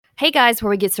Hey guys, before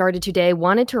we get started today,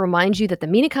 wanted to remind you that the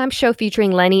Mina Kimes show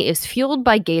featuring Lenny is fueled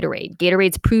by Gatorade.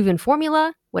 Gatorade's proven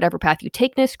formula, whatever path you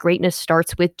take this, greatness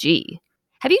starts with G.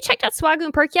 Have you checked out Swagoo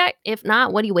and Perk yet? If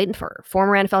not, what are you waiting for?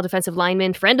 Former NFL defensive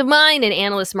lineman, friend of mine, and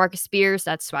analyst Marcus Spears,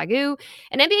 that's Swagoo,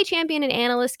 and NBA champion and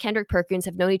analyst Kendrick Perkins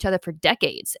have known each other for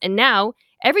decades. And now,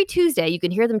 every Tuesday, you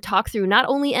can hear them talk through not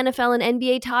only NFL and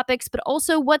NBA topics, but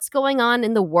also what's going on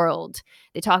in the world.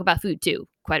 They talk about food too,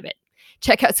 quite a bit.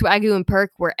 Check out Swagoo and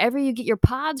Perk wherever you get your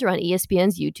pods or on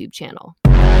ESPN's YouTube channel.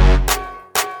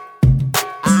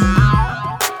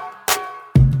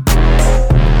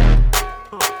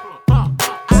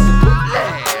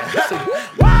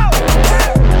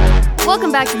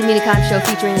 Welcome back to the Mina Kimes show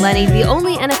featuring Lenny, the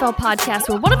only NFL podcast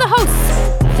where one of the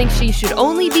hosts thinks she should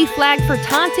only be flagged for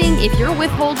taunting if you're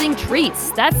withholding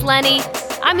treats. That's Lenny.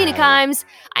 I'm Mina Kimes.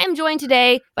 I am joined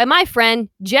today by my friend,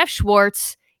 Jeff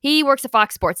Schwartz. He works at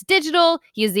Fox Sports Digital.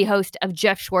 He is the host of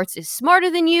Jeff Schwartz is Smarter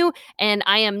Than You, and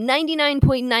I am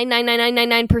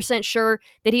 99.99999% sure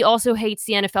that he also hates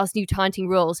the NFL's new taunting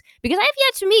rules because I have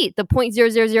yet to meet the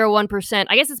 0.0001%.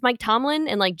 I guess it's Mike Tomlin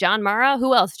and like John Mara.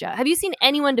 Who else, Jeff? Have you seen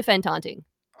anyone defend taunting?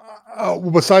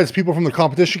 Besides people from the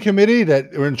competition committee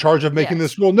that are in charge of making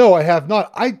this rule? No, I have not.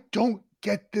 I don't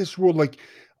get this rule. Like,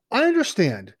 I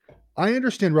understand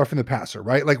roughing the passer,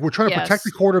 right? Like, we're trying to protect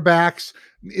the quarterbacks.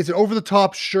 Is it over the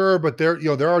top? Sure, but they're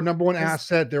our number one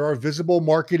asset. There are visible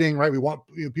marketing, right? We want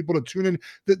people to tune in.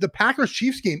 The Packers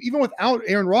Chiefs game, even without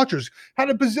Aaron Rodgers, had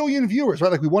a bazillion viewers,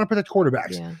 right? Like, we want to protect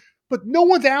quarterbacks, but no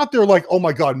one's out there like, oh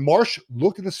my God, Marsh,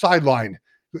 look at the sideline.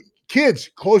 Kids,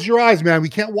 close your eyes, man. We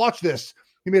can't watch this.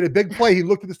 He made a big play. He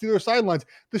looked at the Steelers sidelines.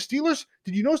 The Steelers,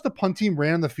 did you notice the punt team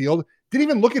ran the field? Didn't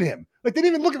even look at him. Like, they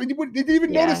didn't even look at him. They didn't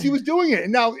even notice he was doing it.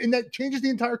 And that changes the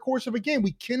entire course of a game.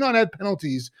 We cannot have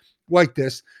penalties like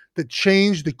this that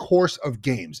change the course of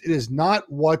games. It is not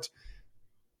what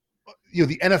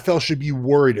the NFL should be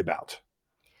worried about.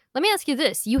 Let me ask you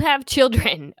this. You have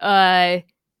children. I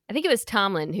think it was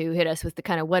Tomlin who hit us with the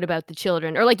kind of what about the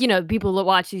children? Or people that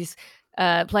watch these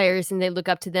players and they look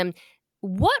up to them.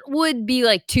 What would be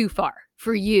like too far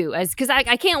for you? Because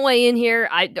I can't weigh in here.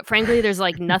 Frankly, there's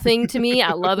like nothing to me.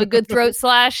 I love a good throat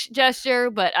slash gesture,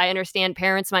 but I understand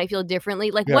parents might feel differently.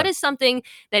 Like, what is something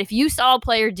that if you saw a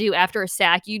player do after a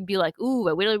sack, you'd be like, ooh,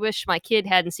 I really wish my kid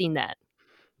hadn't seen that?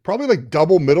 Probably like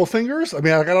double middle fingers. I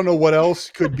mean, I don't know what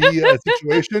else could be a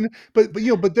situation, but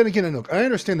then again, look, I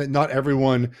understand that not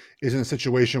everyone is in a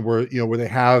situation where they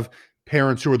have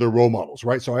parents who are their role models,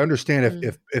 right? So I understand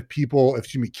if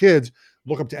kids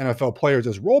look up to NFL players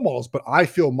as role models, but I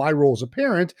feel my role as a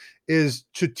parent is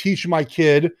to teach my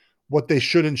kid what they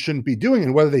should and shouldn't be doing,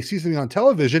 and whether they see something on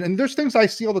television. And there's things I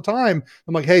see all the time.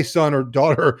 I'm like, hey, son or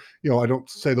daughter, I don't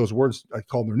say those words. I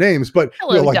call them their names, but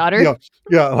hello, daughter.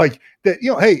 Like that,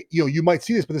 hey, you might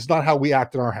see this, but it's not how we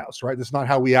act in our house, right? It's not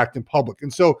how we act in public.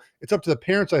 And so it's up to the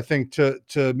parents, I think, to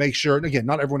make sure. And again,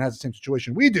 not everyone has the same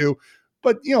situation we do.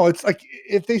 But, it's like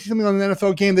if they see something on an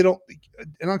NFL game, and I'll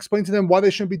explain to them why they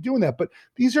shouldn't be doing that. But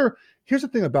here's the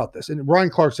thing about this. And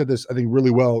Ryan Clark said this, I think, really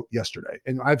well yesterday.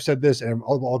 And I've said this, and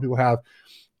all people have,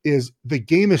 is the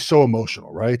game is so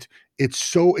emotional, right?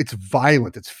 It's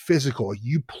violent. It's physical.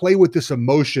 You play with this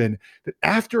emotion that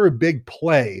after a big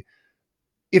play,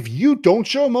 if you don't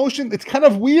show emotion, it's kind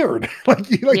of weird.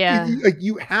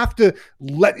 You have to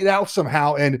let it out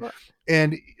somehow. And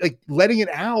like letting it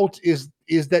out is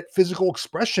that physical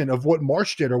expression of what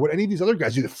Marsh did or what any of these other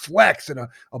guys do, the flex and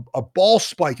a ball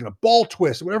spike and a ball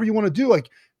twist, whatever you want to do. Like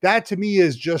that to me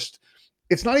is just,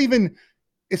 it's not even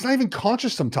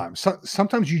conscious sometimes.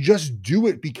 Sometimes you just do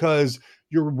it because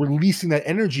you're releasing that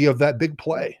energy of that big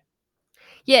play.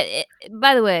 Yeah.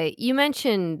 By the way, you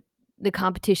mentioned the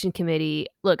competition committee.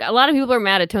 Look, a lot of people are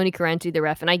mad at Tony Correnti, the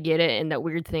ref, and I get it. And that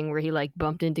weird thing where he like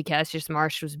bumped into Cassius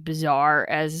Marsh was bizarre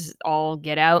as all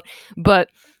get out. But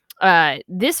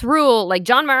this rule, like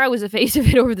John Mara was the face of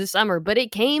it over the summer, but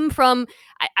it came from,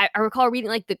 I recall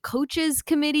reading like the coaches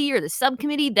committee or the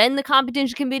subcommittee, then the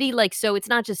competition committee. Like, so it's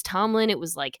not just Tomlin. It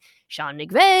was like Sean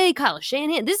McVay, Kyle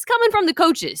Shanahan. This is coming from the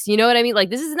coaches. You know what I mean? Like,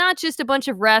 this is not just a bunch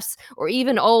of refs or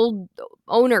even old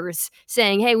owners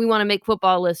saying, hey, we want to make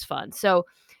football less fun. So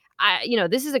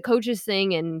this is a coaches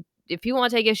thing. And if you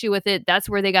want to take issue with it, that's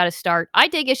where they got to start. I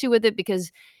take issue with it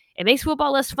because it makes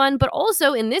football less fun, but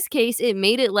also in this case, it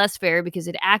made it less fair because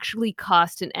it actually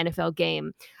cost an NFL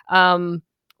game.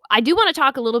 I do want to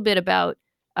talk a little bit about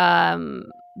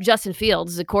Justin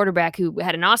Fields, a quarterback who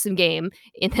had an awesome game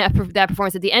in that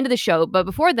performance at the end of the show. But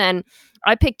before then,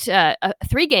 I picked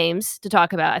 3 games to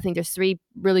talk about. I think there's 3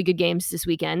 really good games this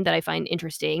weekend that I find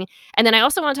interesting. And then I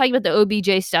also want to talk about the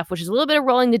OBJ stuff, which is a little bit of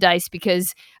rolling the dice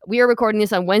because we are recording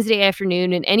this on Wednesday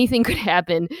afternoon and anything could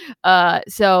happen.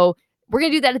 So we're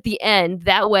going to do that at the end.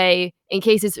 That way, in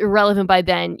case it's irrelevant by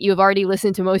then, you have already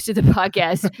listened to most of the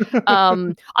podcast.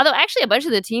 Although actually a bunch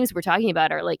of the teams we're talking about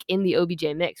are like in the OBJ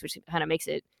mix, which kind of makes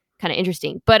it kind of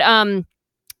interesting. But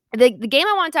the game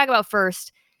I want to talk about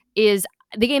first is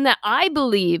the game that I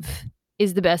believe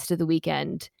is the best of the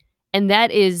weekend, and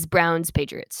that is Browns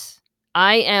Patriots.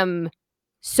 I am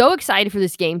so excited for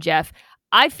this game, Jeff.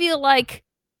 I feel like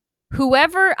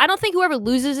I don't think whoever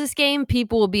loses this game,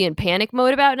 people will be in panic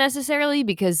mode about necessarily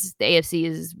because the AFC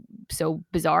is so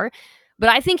bizarre. But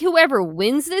I think whoever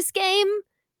wins this game,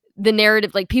 the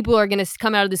narrative, like people are going to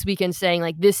come out of this weekend saying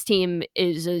like this team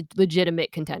is a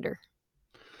legitimate contender.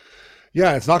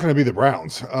 Yeah, it's not going to be the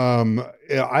Browns.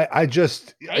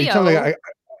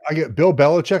 I get Bill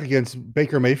Belichick against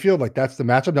Baker Mayfield. Like that's the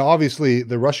matchup. Now, obviously,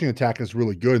 the rushing attack is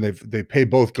really good, and they pay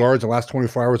both guards the last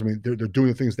 24 hours. I mean, they're doing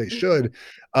the things they should.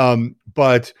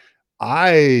 But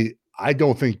I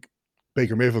don't think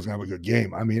Baker Mayfield's gonna have a good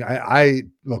game. I mean, I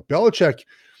look, Belichick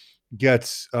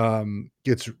gets kind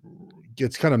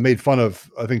of made fun of,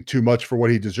 I think, too much for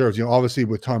what he deserves. You know, obviously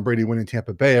with Tom Brady winning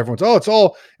Tampa Bay, everyone's, it's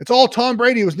all Tom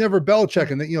Brady. It was never Belichick.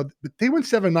 And they went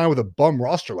 7-9 with a bum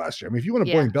roster last year. I mean, if you want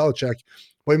to blame Belichick,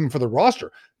 blame him for the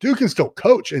roster. Dude can still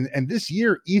coach. And this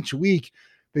year, each week,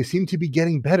 they seem to be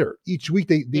getting better. Each week,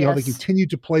 they continue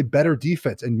to play better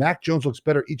defense. And Mac Jones looks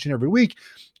better each and every week.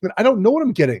 But I don't know what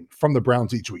I'm getting from the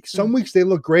Browns each week. Some weeks they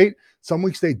look great. Some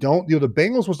weeks they don't. The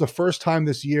Bengals was the first time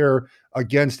this year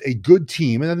against a good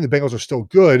team, and I think the Bengals are still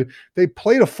good. They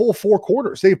played a full 4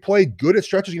 quarters. They played good at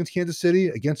stretches against Kansas City,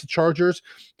 against the Chargers.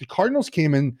 The Cardinals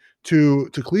came in to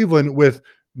Cleveland with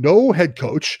no head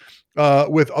coach,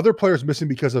 with other players missing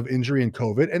because of injury and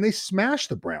COVID, and they smashed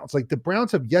the Browns. Like the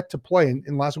Browns have yet to play,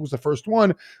 and last week was the first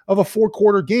one of a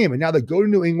 4-quarter game, and now they go to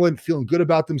New England feeling good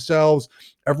about themselves.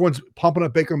 Everyone's pumping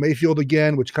up Baker Mayfield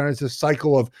again, which kind of is this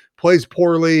cycle of plays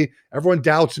poorly, everyone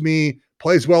doubts me,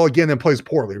 plays well again, then plays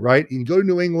poorly, right? You can go to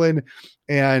New England,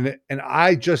 and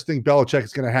I just think Belichick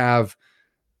is going to have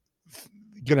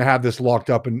this locked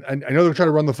up, and I know they're trying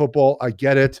to run the football. I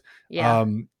get it. Yeah.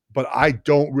 But I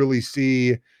don't really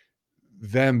see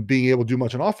them being able to do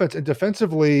much on offense. And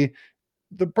defensively,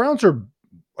 the Browns are,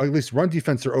 at least run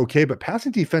defense, are okay, but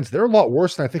passing defense, they're a lot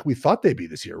worse than I think we thought they'd be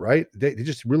this year, right? They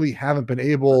just really haven't been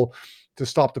able to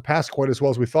stop the pass quite as well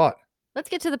as we thought. Let's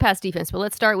get to the pass defense, but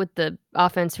let's start with the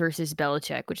offense versus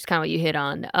Belichick, which is kind of what you hit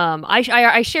on.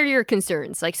 I share your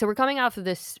concerns. Like, so we're coming off of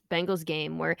this Bengals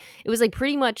game where it was like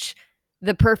pretty much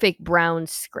the perfect Browns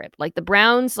script. Like the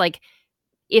Browns, like,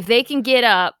 if they can get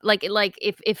up, like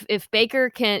if Baker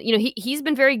can, he's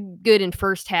been very good in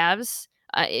first halves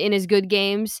in his good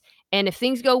games, and if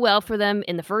things go well for them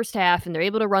in the first half and they're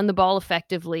able to run the ball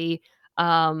effectively,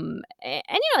 and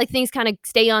like things kind of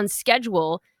stay on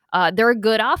schedule, they're a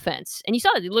good offense, and you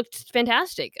saw it; it looked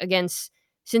fantastic against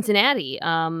Cincinnati.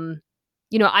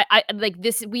 I like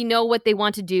this. We know what they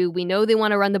want to do. We know they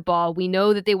want to run the ball. We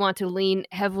know that they want to lean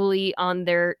heavily on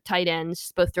their tight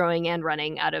ends, both throwing and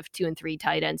running out of 2 and 3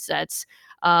 tight end sets.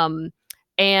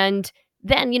 And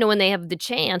then, when they have the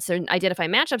chance and identify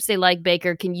matchups they like,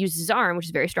 Baker can use his arm, which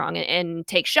is very strong, and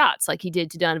take shots like he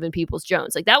did to Donovan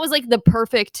Peoples-Jones. Like that was like the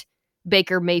perfect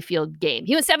Baker Mayfield game.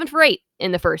 He went 7 for 8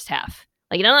 in the first half.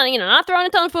 Like, not throwing a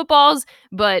ton of footballs,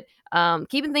 but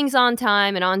keeping things on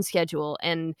time and on schedule.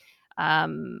 And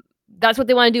that's what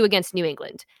they want to do against New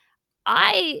England.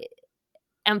 I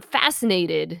am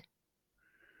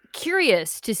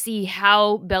curious to see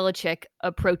how Belichick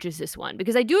approaches this one,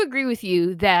 because I do agree with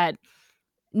you that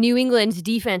New England's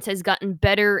defense has gotten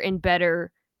better and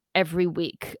better every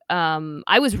week.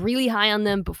 I was really high on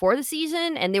them before the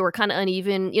season, and they were kind of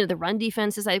uneven. The run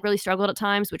defenses, I really struggled at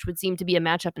times, which would seem to be a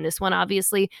matchup in this one,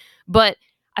 obviously. But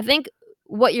I think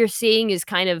what you're seeing is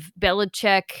kind of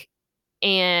Belichick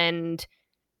and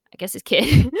I guess his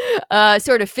kid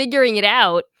sort of figuring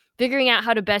out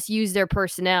how to best use their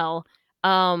personnel.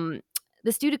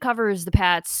 This dude who covers the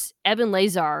Pats, Evan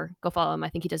Lazar, go follow him. I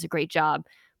think he does a great job.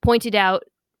 Pointed out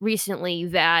recently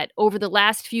that over the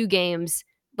last 4 games,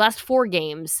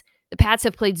 the Pats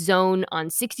have played zone on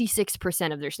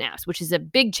 66% of their snaps, which is a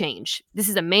big change. This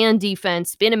is a man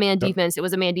defense, defense. It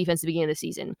was a man defense at the beginning of the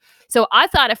season. So I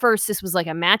thought at first this was like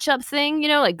a matchup thing,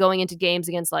 like going into games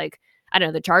against like, I don't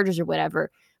know, the Chargers or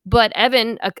whatever. But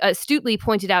Evan astutely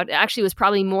pointed out it actually was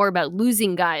probably more about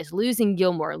losing guys, losing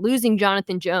Gilmore, losing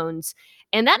Jonathan Jones.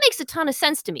 And that makes a ton of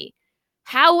sense to me.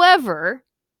 However,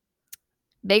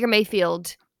 Baker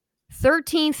Mayfield,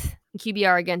 13th in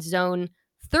QBR against zone,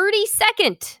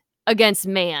 32nd against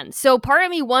man. So part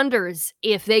of me wonders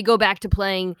if they go back to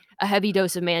playing a heavy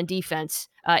dose of man defense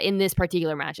in this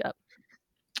particular matchup.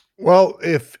 Well,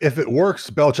 if it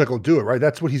works, Belichick will do it, right?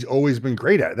 That's what he's always been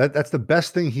great at. That's the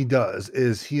best thing he does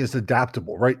is he is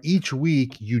adaptable, right? Each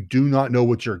week you do not know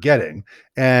what you're getting,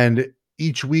 and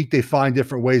each week they find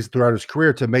different ways throughout his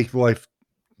career to make life,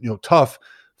 tough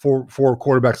for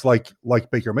quarterbacks like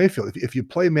Baker Mayfield. If you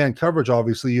play man coverage,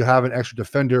 obviously you have an extra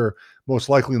defender most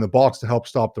likely in the box to help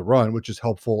stop the run, which is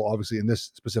helpful, obviously in this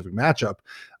specific matchup.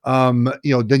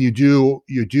 Then you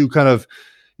do kind of,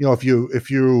 if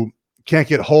you can't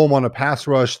get home on a pass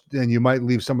rush, then you might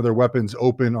leave some of their weapons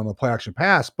open on the play action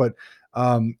pass. But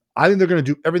I think they're going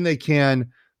to do everything they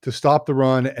can to stop the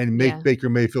run and make Baker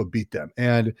Mayfield beat them.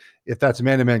 And if that's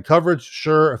man-to-man coverage,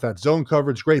 sure. If that's zone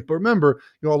coverage, great. But remember,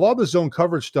 a lot of the zone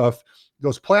coverage stuff,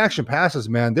 those play action passes,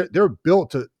 man, they're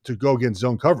built to go against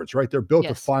zone coverage, right? They're built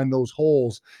to find those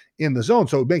holes in the zone.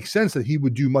 So it makes sense that he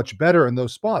would do much better in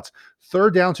those spots.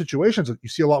 Third down situations, you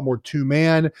see a lot more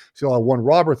two-man, you see a lot of one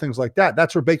robber, things like that.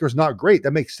 That's where Baker's not great.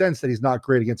 That makes sense that he's not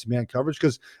great against man coverage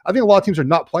because I think a lot of teams are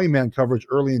not playing man coverage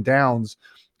early in downs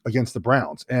against the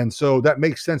Browns. And so that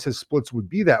makes sense. His splits would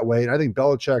be that way. And I think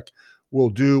Belichick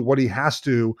will do what he has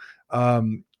to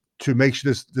make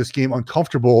this game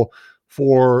uncomfortable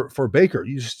for Baker.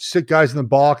 You just sit guys in the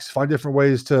box, find different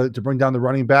ways to bring down the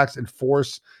running backs and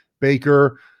force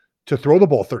Baker to throw the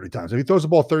ball 30 times. If he throws the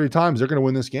ball 30 times, they're going to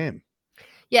win this game.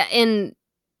 Yeah. And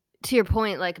to your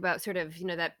point, like about sort of,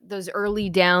 that those early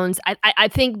downs, I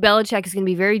think Belichick is going to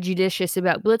be very judicious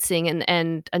about blitzing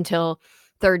and until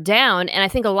third down. And I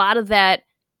think a lot of that,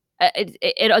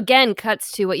 it again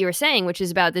cuts to what you were saying, which is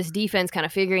about this defense kind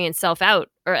of figuring itself out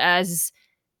or as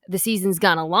the season's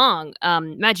gone along.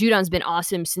 Matt Judon's been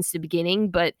awesome since the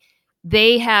beginning, but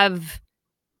they have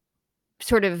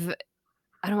sort of,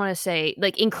 I don't want to say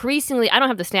like increasingly, I don't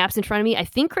have the snaps in front of me. I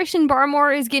think Christian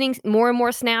Barmore is getting more and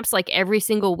more snaps like every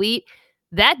single week.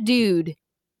 That dude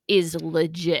is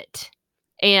legit.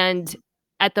 And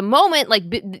at the moment, like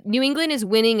New England is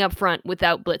winning up front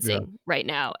without blitzing right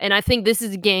now. And I think this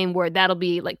is a game where that'll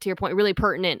be, like, to your point, really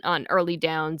pertinent on early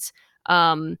downs.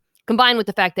 Combined with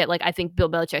the fact that, like, I think Bill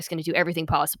Belichick's going to do everything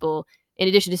possible, in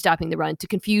addition to stopping the run, to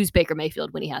confuse Baker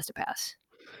Mayfield when he has to pass.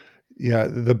 Yeah,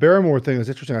 the Barrymore thing is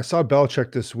interesting. I saw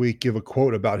Belichick this week give a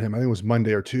quote about him. I think it was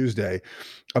Monday or Tuesday,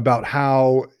 about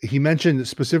how he mentioned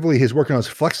specifically his working on his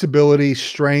flexibility,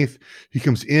 strength. He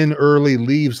comes in early,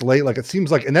 leaves late. Like it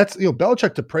seems like, and that's,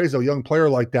 Belichick to praise a young player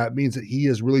like that means that he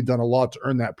has really done a lot to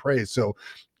earn that praise. So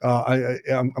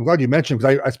I'm glad you mentioned,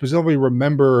 because I specifically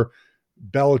remember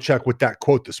Belichick with that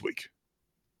quote this week.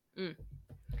 Yeah,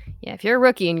 if you're a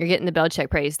rookie and you're getting the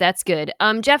Belichick praise, that's good.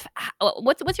 Jeff,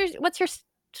 what's your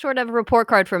sort of report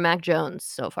card for Mac Jones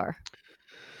so far?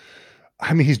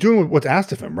 I mean, he's doing what's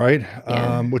asked of him, right?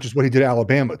 Yeah. Which is what he did at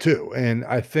Alabama too. And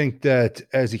I think that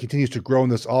as he continues to grow in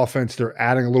this offense, they're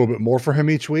adding a little bit more for him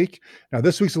each week. Now,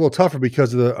 this week's a little tougher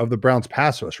because of the Browns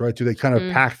pass rush, right? Do they kind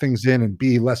of pack things in and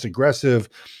be less aggressive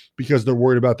because they're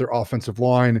worried about their offensive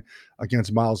line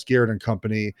against Myles Garrett and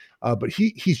company? But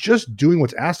he's just doing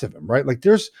what's asked of him, right? Like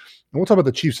and we'll talk about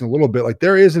the Chiefs in a little bit. Like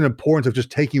there is an importance of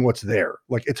just taking what's there.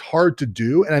 Like it's hard to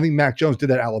do. And I think Mac Jones did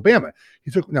that at Alabama.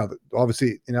 Now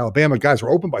obviously in Alabama, guys were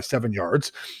open by 7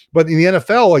 yards, but in the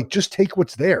NFL, like just take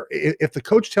what's there. If the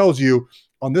coach tells you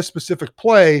on this specific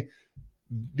play,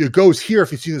 it goes here,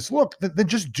 if you see this look, then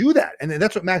just do that. And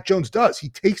that's what Mac Jones does. He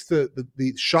takes the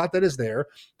shot that is there,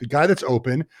 the guy that's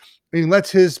open, and he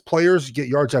lets his players get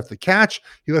yards after the catch.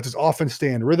 He lets his offense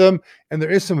stay in rhythm. And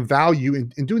there is some value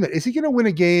in doing that. Is he going to win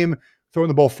a game throwing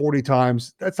the ball 40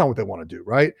 times? That's not what they want to do,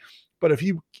 right? But if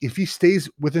he stays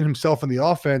within himself in the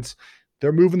offense,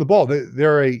 they're moving the ball. They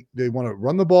want to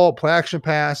run the ball, play action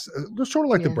pass. They're sort of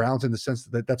like the Browns in the sense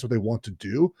that that's what they want to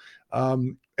do.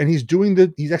 And he's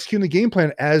executing the game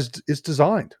plan as is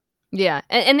designed. Yeah,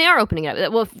 and they are opening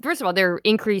up. Well, first of all, they're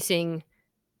increasing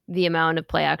the amount of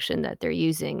play action that they're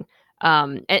using.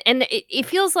 And it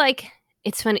feels like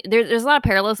it's funny. There's a lot of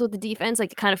parallels with the defense.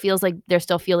 Like it kind of feels like they're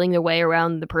still feeling their way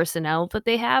around the personnel that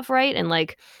they have, right? And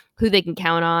like who they can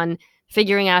count on,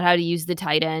 figuring out how to use the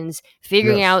tight ends,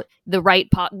 figuring out the right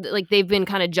like they've been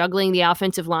kind of juggling the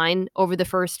offensive line over the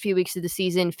first few weeks of the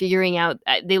season, figuring out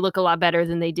they look a lot better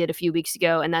than they did a few weeks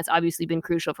ago. And that's obviously been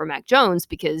crucial for Mac Jones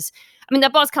because, I mean,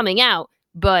 that ball's coming out,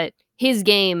 but his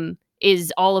game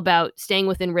is all about staying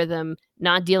within rhythm,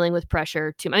 not dealing with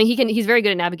pressure. He's very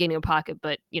good at navigating a pocket,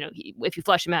 but if you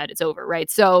flush him out, it's over, right?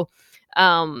 So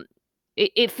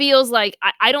it feels like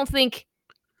I don't think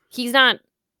he's not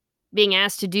being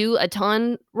asked to do a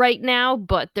ton right now,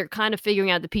 but they're kind of figuring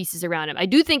out the pieces around him. I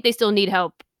do think they still need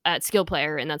help at skill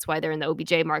player, and that's why they're in the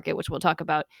OBJ market, which we'll talk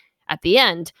about at the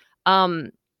end.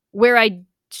 Where I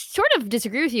sort of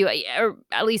disagree with you, or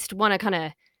at least want to kind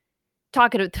of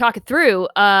talk it through.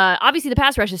 Obviously, the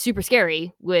pass rush is super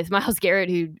scary with Myles Garrett,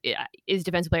 who is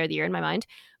Defensive Player of the Year in my mind.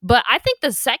 But I think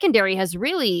the secondary has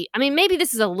really, I mean, maybe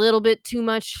this is a little bit too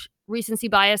much recency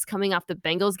bias coming off the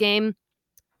Bengals game,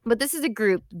 but this is a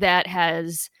group that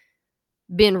has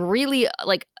been really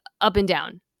like up and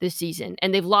down this season,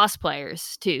 and they've lost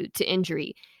players too to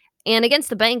injury. And against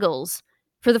the Bengals,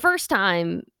 for the first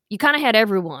time, you kind of had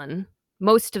everyone.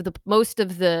 Most of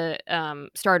the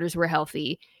starters were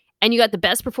healthy, and you got the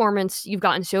best performance you've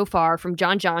gotten so far from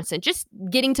John Johnson, just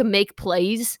getting to make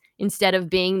plays instead of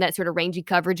being that sort of rangy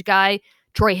coverage guy.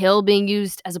 Troy Hill being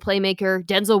used as a playmaker.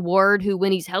 Denzel Ward, who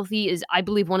when he's healthy is, I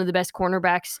believe, one of the best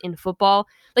cornerbacks in football.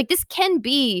 Like, this can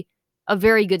be a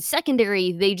very good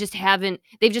secondary. They've just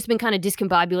been kind of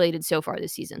discombobulated so far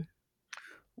this season.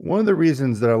 One of the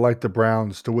reasons that I like the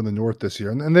Browns to win the North this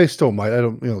year, and they still might, I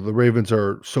don't, the Ravens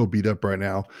are so beat up right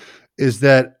now, is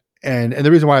that, and the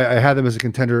reason why I had them as a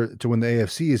contender to win the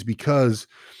AFC is because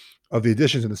of the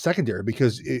additions in the secondary,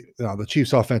 because the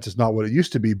Chiefs offense is not what it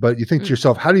used to be, but you think to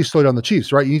yourself, how do you slow down the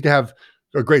Chiefs, right? You need to have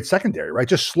a great secondary, right?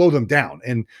 Just slow them down.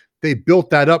 And they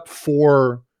built that up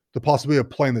for the possibility of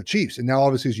playing the Chiefs. And now,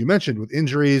 obviously, as you mentioned, with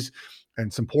injuries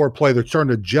and some poor play, they're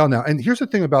starting to gel now. And here's the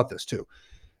thing about this too,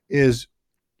 is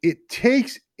it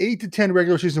takes 8 to 10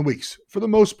 regular season weeks for the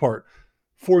most part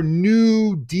for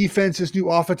new defenses, new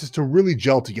offenses to really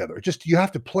gel together. Just, you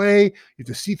have to play, you have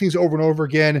to see things over and over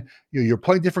again. You're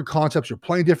playing different concepts, you're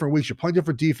playing different weeks, you're playing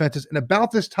different defenses. And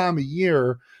about this time of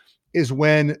year is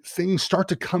when things start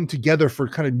to come together for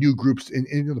kind of new groups.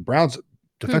 In the Browns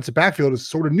defensive backfield is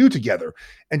sort of new together,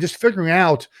 and just figuring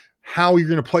out how you're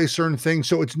going to play certain things.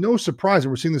 So it's no surprise,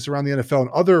 and we're seeing this around the NFL and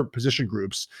other position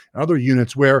groups and other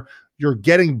units, where you're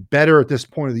getting better at this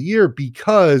point of the year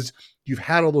because you've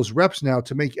had all those reps now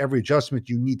to make every adjustment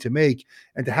you need to make,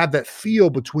 and to have that feel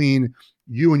between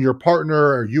you and your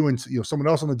partner, or you and someone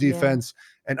else on the defense,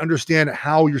 and understand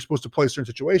how you're supposed to play certain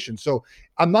situations. So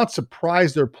I'm not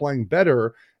surprised they're playing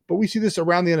better, but we see this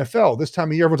around the NFL this time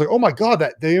of year. Everyone's like, oh my God,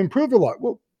 that they improved a lot.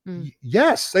 Well,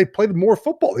 yes, they played more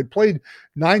football. They played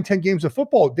 9-10 games of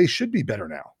football. They should be better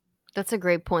now. That's a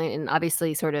great point. And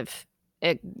obviously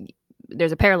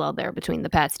there's a parallel there between the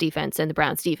Pats defense and the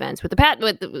Browns defense. With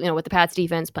the Pats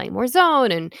defense playing more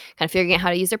zone and kind of figuring out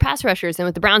how to use their pass rushers, and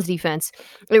with the Browns defense,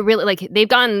 it really, like, they've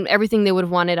gotten everything they would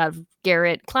have wanted out of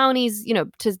Garrett. Clowney's,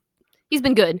 he's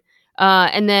been good.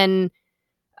 And then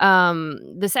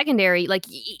the secondary, it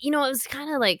was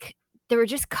kind of like there were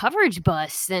just coverage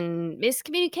busts and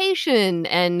miscommunication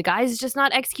and guys just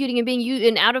not executing and being used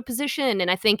and out of position. And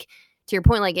I think, to your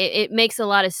point, like, it makes a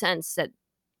lot of sense that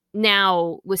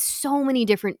now, with so many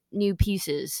different new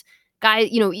pieces,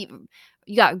 you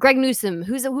got Greg Newsome,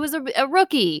 who was a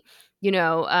rookie,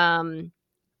 Delpin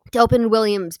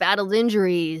Williams battled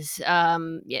injuries,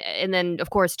 and then,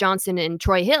 of course, Johnson and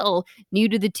Troy Hill, new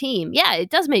to the team. Yeah, it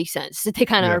does make sense that they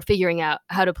kind of are figuring out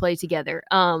how to play together.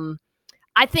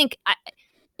 I think,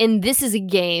 and this is a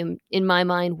game in my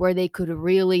mind where they could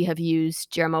really have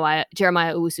used Jeremiah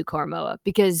Owusu-Koramoah,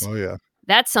 because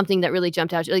that's something that really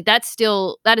jumped out. Like, that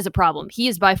is a problem. He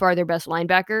is by far their best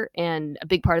linebacker, and a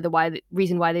big part of the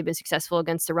reason why they've been successful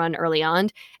against the run early on.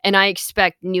 And I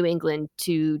expect New England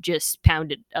to just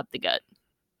pound it up the gut.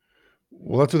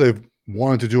 Well, that's what they've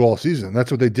wanted to do all season.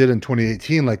 That's what they did in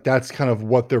 2018. Like, that's kind of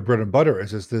what their bread and butter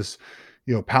is this,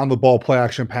 pound the ball, play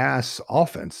action pass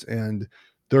offense. And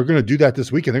they're going to do that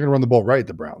this weekend. They're going to run the ball right,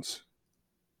 the Browns.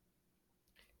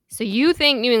 So you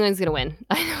think New England's going to win?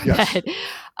 I know yes. that.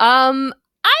 I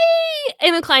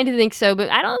am inclined to think so, but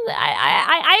I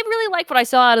really like what I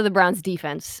saw out of the Browns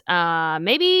defense.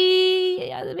 Maybe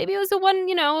it was the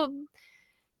one,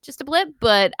 just a blip,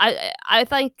 but I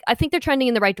think they're trending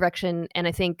in the right direction, and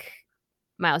I think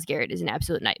Myles Garrett is an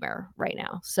absolute nightmare right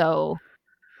now. So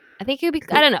I think he'll be.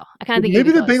 I don't know. I kind of think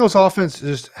maybe the Bengals offense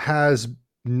just has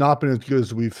not been as good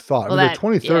as we've thought. Well, they're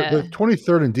 23rd, they're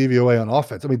 23rd in DVOA on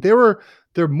offense. I mean,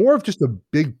 they're more of just a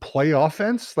big play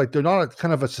offense. Like, they're not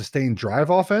kind of a sustained drive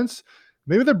offense.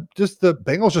 Maybe the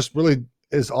Bengals just really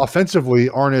as offensively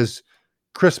aren't as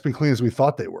crisp and clean as we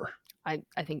thought they were. I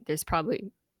think there's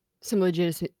probably some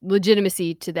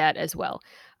legitimacy to that as well.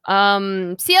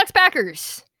 Seahawks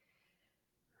Packers.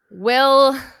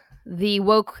 Will the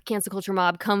woke cancel culture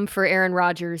mob come for Aaron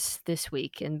Rodgers this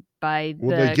week? And will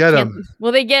they get him?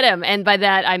 Will they get him? And by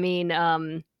that, I mean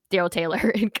Daryl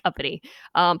Taylor and company.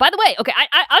 By the way, okay,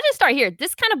 I'll just start here.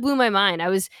 This kind of blew my mind. I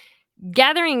was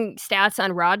gathering stats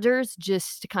on Rodgers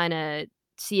just to kind of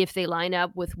see if they line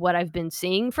up with what I've been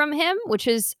seeing from him, which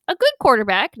is a good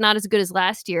quarterback, not as good as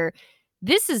last year.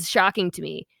 This is shocking to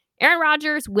me. Aaron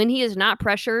Rodgers, when he is not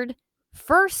pressured,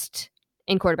 first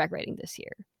in quarterback rating this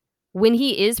year. When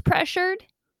he is pressured,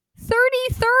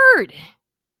 33rd.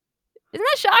 Isn't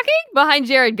that shocking? Behind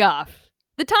Jared Goff.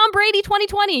 The Tom Brady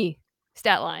 2020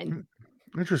 stat line.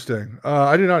 Interesting.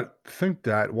 I did not think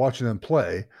that watching them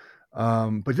play.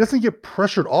 But he doesn't get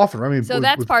pressured often. I mean, so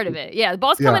that's part of it. Yeah, the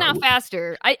ball's coming out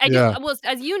faster. I do. Well,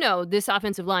 as you know, this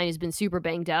offensive line has been super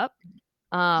banged up.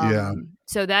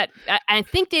 So that I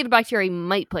think David Bakhtiari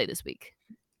might play this week.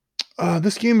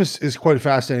 This game is quite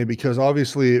fascinating because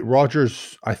obviously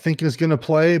Rodgers, I think, is going to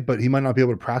play, but he might not be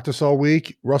able to practice all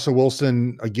week. Russell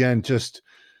Wilson, again, just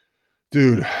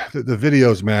dude, the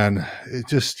videos, man.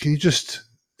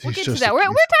 We'll get to that. We're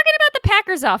talking about the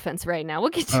Packers offense right now.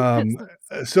 We'll get to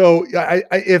this. So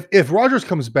if Rodgers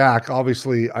comes back,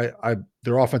 obviously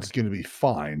their offense is going to be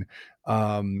fine.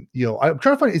 I'm trying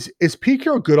to find is Pete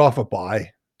Carroll good off a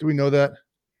bye? Do we know that?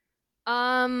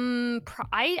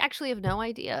 I actually have no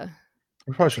idea.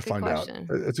 We probably should find out.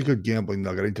 It's a good gambling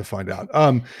nugget. I need to find out.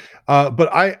 But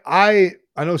I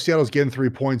know Seattle's getting 3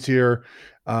 points here.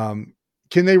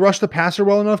 Can they rush the passer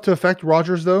well enough to affect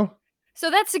Rodgers though? So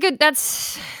that's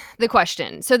the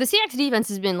question. So the Seahawks defense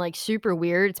has been like super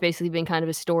weird. It's basically been kind of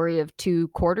a story of 2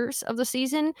 quarters of the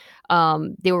season.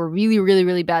 They were really, really,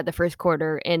 really bad the first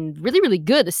quarter and really, really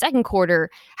good the second quarter.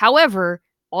 However,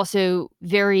 also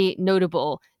very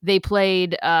notable, they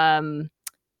played Trevor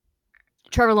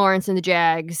Lawrence and the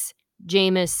Jags,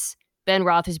 Jameis, Ben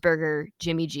Roethlisberger,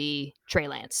 Jimmy G, Trey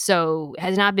Lance. So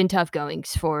has not been tough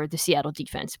goings for the Seattle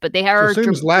defense, but they are same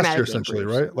as last year essentially,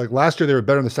 right? Like last year they were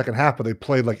better in the second half, but they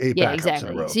played like 8 backups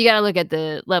exactly. in a row. So you got to look at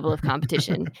the level of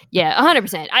competition.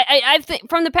 100%. I think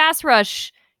from the pass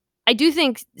rush, I do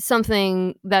think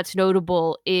something that's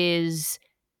notable is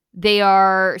they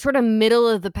are sort of middle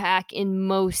of the pack in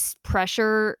most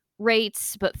pressure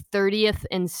rates, but 30th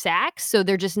in sacks. So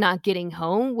they're just not getting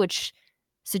home, which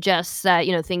suggests that,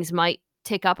 things might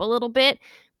tick up a little bit.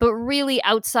 But really,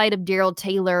 outside of Darrell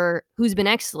Taylor, who's been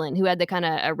excellent, who had the kind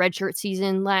of a redshirt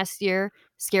season last year,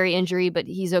 scary injury, but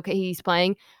he's okay. He's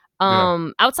playing.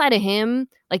 Outside of him,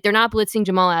 like they're not blitzing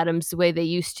Jamal Adams the way they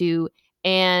used to.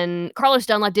 And Carlos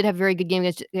Dunlap did have a very good game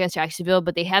against Jacksonville,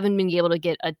 but they haven't been able to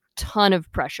get a ton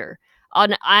of pressure.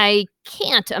 And I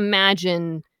can't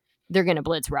imagine they're going to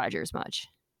blitz Rodgers much.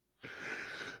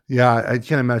 Yeah, I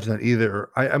can't imagine that either.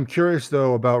 I'm curious,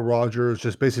 though, about Rodgers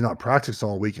just basically not practicing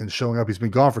all week and showing up. He's been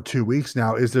gone for 2 weeks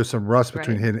now. Is there some rust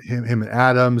between him and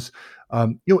Adams?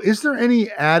 Is there any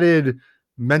added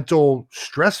mental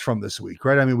stress from this week,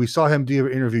 right? I mean, we saw him do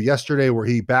an interview yesterday where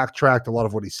he backtracked a lot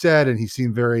of what he said, and he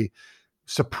seemed very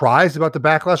surprised about the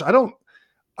backlash.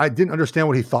 I didn't understand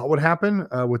what he thought would happen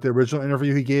with the original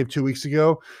interview he gave 2 weeks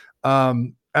ago.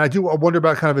 And I wonder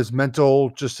about kind of his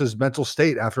mental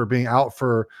state after being out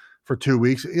for 2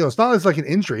 weeks. It's not as like an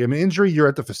injury. I mean, injury, you're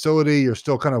at the facility, you're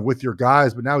still kind of with your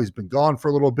guys, but now he's been gone for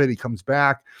a little bit. He comes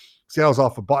back. Seattle's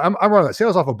off a bye. I'm right on that.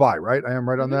 Seattle's off a bye, right? I am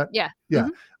right on that. Yeah. Yeah.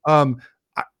 Mm-hmm.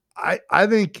 I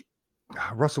think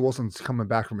Russell Wilson's coming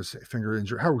back from his finger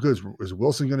injury. How good is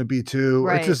Wilson going to be too?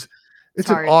 Right. It's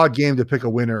an odd game to pick a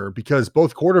winner because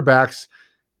both quarterbacks,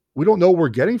 we don't know what we're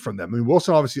getting from them. I mean,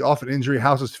 Wilson obviously off an injury.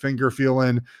 How's his finger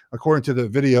feeling? According to the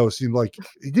video, it seemed like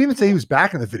he didn't even say he was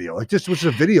back in the video. Like just was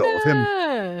a video of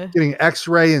him getting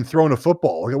X-ray and throwing a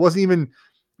football. Like it wasn't even.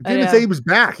 It didn't even say he was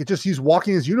back. It just he's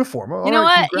walking his uniform. You know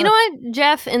what? You know what,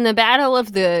 Jeff? In the battle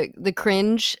of the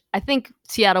cringe, I think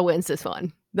Seattle wins this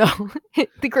one. Though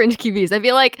the cringe QBs, I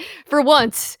feel like for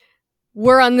once.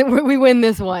 We win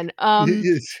this one.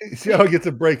 Seattle gets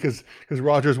a break because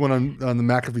Rodgers went on the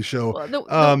McAfee show. Well,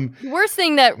 the worst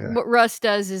thing that Russ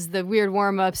does is the weird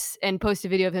warm-ups and post a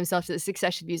video of himself to the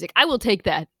Succession music. I will take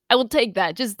that.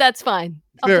 Just that's fine.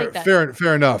 I'll take that.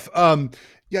 Fair enough.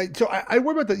 Yeah, so I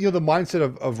worry about the mindset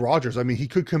of Rodgers. I mean, he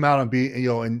could come out and be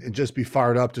and just be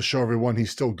fired up to show everyone he's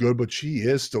still good, but he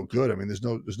is still good. I mean, there's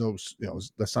no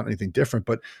that's not anything different.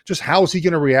 But just how is he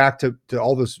going to react to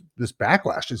all this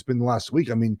backlash that's been the last week?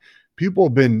 I mean, people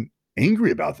have been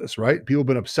angry about this, right? People have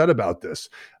been upset about this.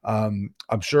 I'm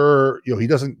sure he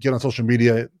doesn't get on social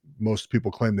media. Most people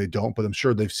claim they don't, but I'm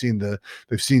sure they've seen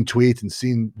tweets and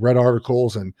seen read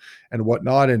articles and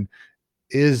whatnot. And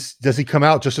does he come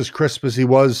out just as crisp as he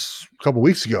was a couple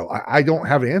weeks ago? I don't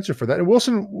have an answer for that. And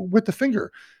Wilson with the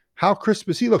finger, how crisp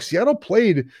is he? Look, Seattle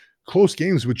played close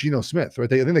games with Geno Smith,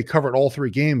 right? I think they covered all 3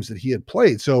 games that he had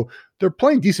played. So they're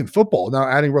playing decent football. Now,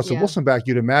 adding Russell Yeah. Wilson back,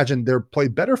 you'd imagine they're play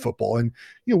better football. And,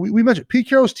 we mentioned Pete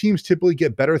Carroll's teams typically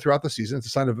get better throughout the season. It's a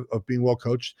sign of being well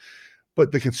coached.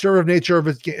 But the conservative nature of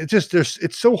it,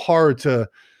 it's so hard to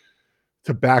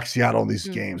back Seattle in these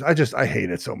games. I hate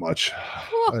it so much.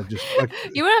 I just like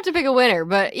You wouldn't have to pick a winner,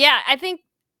 but yeah, I think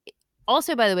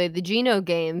also, by the way, the Geno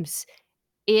games,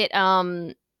 it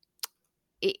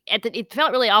it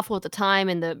felt really awful at the time,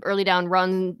 and the early down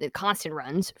run, the constant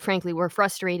runs, frankly, were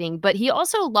frustrating. But he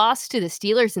also lost to the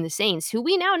Steelers and the Saints, who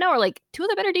we now know are like 2 of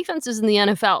the better defenses in the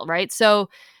NFL, right? So,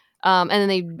 and then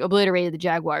they obliterated the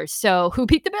Jaguars, so who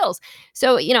beat the Bills.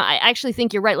 So, I actually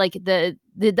think you're right. Like the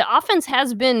offense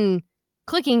has been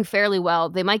clicking fairly well.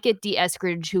 They might get D.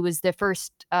 Eskridge, who was their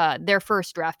first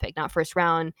draft pick, not first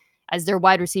round, as their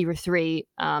wide receiver 3.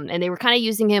 And they were kind of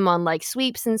using him on like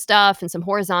sweeps and stuff and some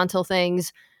horizontal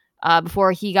things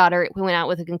before he went out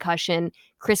with a concussion.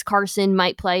 Chris Carson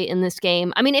might play in this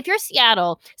game. I mean, if you're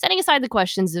Seattle, setting aside the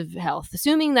questions of health,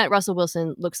 assuming that Russell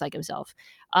Wilson looks like himself,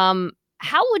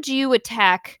 how would you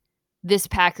attack this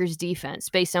Packers defense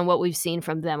based on what we've seen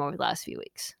from them over the last few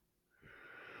weeks?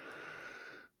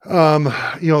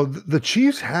 The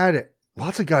Chiefs had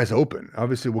lots of guys open.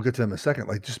 Obviously, we'll get to them in a second.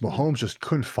 Like, just Mahomes just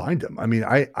couldn't find them. I mean,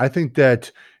 I think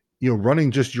that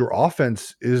running just your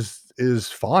offense is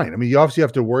fine. I mean, you obviously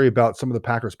have to worry about some of the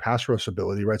Packers' pass rush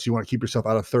ability, right? So you want to keep yourself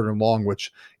out of 3rd and long,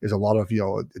 which is a lot of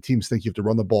teams think you have to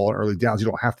run the ball in early downs. You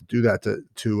don't have to do that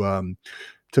to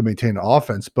maintain the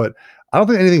offense, but I don't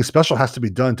think anything special has to be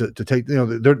done to take.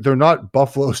 They're not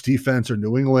Buffalo's defense or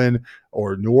New England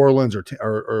or New Orleans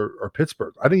or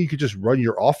Pittsburgh. I think you could just run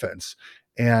your offense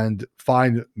and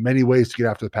find many ways to get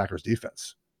after the Packers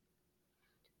defense.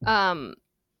 The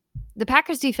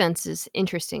Packers defense is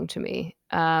interesting to me.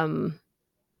 So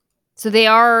they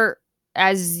are,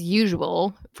 as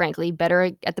usual, frankly,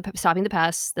 better at stopping the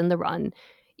pass than the run,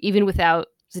 even without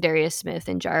Za'Darius Smith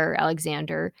and Jair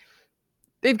Alexander.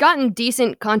 They've gotten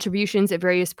decent contributions at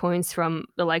various points from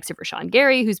the likes of Rashawn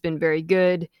Gary, who's been very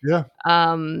good. Yeah.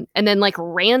 And then like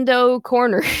rando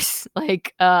corners,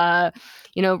 like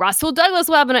Russell Douglas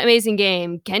will have an amazing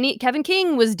game. Kevin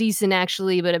King was decent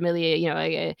actually, but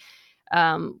Amelia,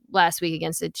 last week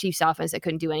against the Chiefs offense that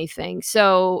couldn't do anything.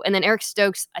 So, and then Eric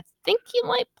Stokes, I think he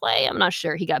might play. I'm not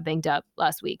sure. He got banged up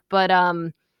last week, but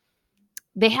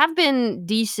they have been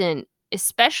decent,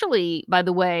 especially, by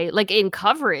the way, like in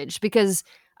coverage, because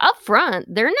up front,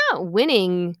 they're not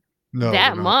winning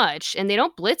that much and they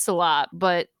don't blitz a lot,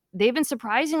 but they've been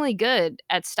surprisingly good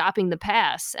at stopping the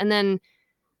pass. And then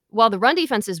while the run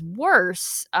defense is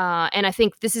worse, and I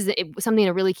think this is something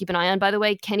to really keep an eye on, by the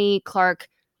way, Kenny Clark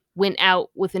went out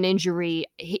with an injury.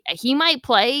 He might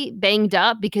play banged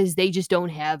up because they just don't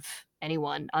have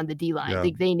anyone on the D-line. Yeah.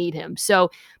 They need him.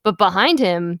 So, but behind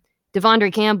him,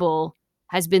 Devondre Campbell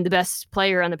has been the best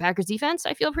player on the Packers defense,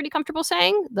 I feel pretty comfortable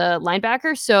saying, the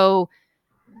linebacker. So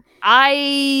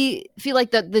I feel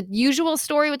like the usual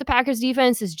story with the Packers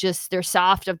defense is just they're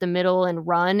soft up the middle and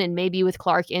run, and maybe with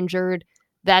Clark injured,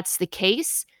 that's the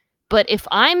case. But if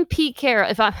I'm Pete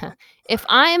Carroll, if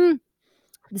I'm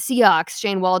the Seahawks,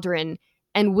 Shane Waldron,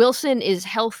 and Wilson is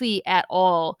healthy at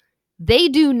all, they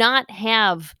do not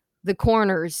have the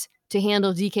corners to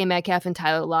handle DK Metcalf and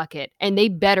Tyler Lockett, and they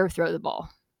better throw the ball.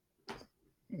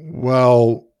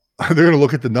 Well, they're going to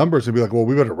look at the numbers and be like, well,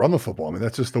 we better run the football. I mean,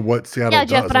 that's just what Seattle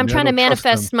does. Yeah, Jeff, but I'm trying to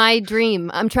manifest my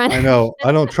dream. I'm trying to. I know.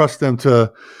 I don't trust them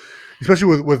to,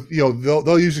 especially with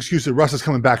they'll use excuse that Russ is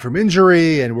coming back from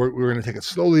injury and we're going to take it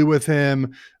slowly with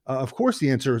him. Of course, the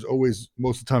answer is always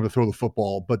most of the time to throw the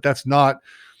football, but it's so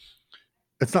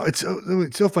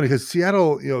funny because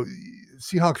Seattle,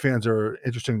 Seahawk fans are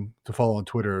interesting to follow on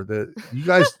Twitter. That you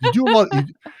guys you do a lot,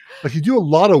 you do a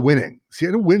lot of winning.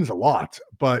 Seattle wins a lot,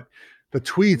 but the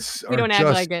tweets we don't act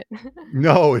like it.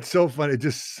 No, it's so funny.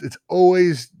 It's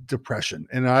always depression,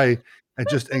 and I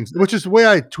just which is the way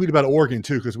I tweet about Oregon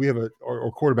too, because we have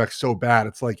our quarterback's so bad.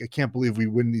 It's like I can't believe we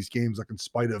win these games like in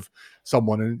spite of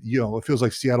someone, and it feels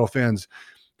like Seattle fans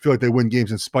feel like they win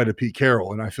games in spite of Pete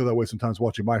Carroll, and I feel that way sometimes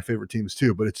watching my favorite teams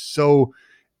too. But it's so.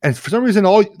 And for some reason,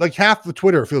 half of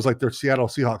Twitter feels like they're Seattle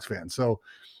Seahawks fans. So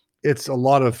it's a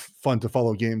lot of fun to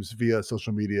follow games via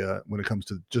social media when it comes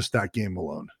to just that game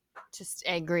alone. Just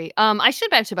agree. I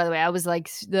should mention, by the way, I was like,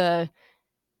 the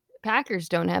Packers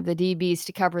don't have the DBs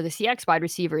to cover the Seahawks wide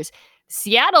receivers.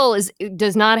 Seattle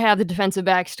does not have the defensive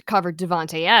backs to cover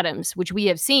Devontae Adams, which we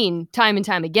have seen time and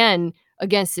time again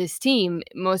against this team,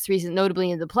 most recent,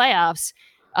 notably in the playoffs.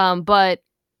 But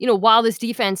while this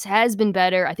defense has been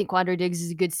better, I think Quandre Diggs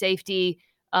is a good safety.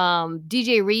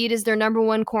 DJ Reed is their number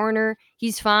one corner.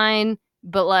 He's fine.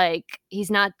 but like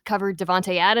he's not covered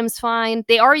Devontae Adams fine.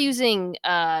 They are using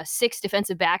 6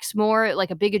 defensive backs more.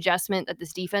 Like a big adjustment that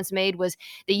this defense made was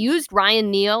they used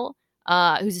Ryan Neal,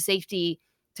 who's a safety,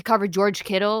 to cover George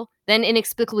Kittle, then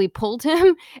inexplicably pulled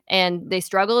him and they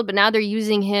struggled, but now they're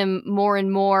using him more and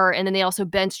more. And then they also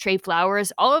benched Trey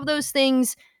Flowers. All of those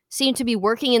things seem to be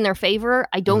working in their favor.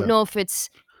 I don't know if it's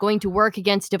going to work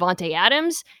against Devontae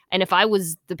Adams. And if I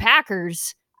was the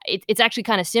Packers, it's actually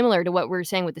kind of similar to what we were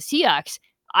saying with the Seahawks.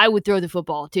 I would throw the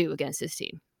football too against this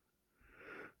team.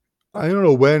 I don't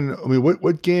know when. I mean,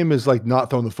 what game is like not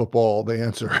throwing the football the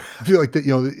answer? I feel like that,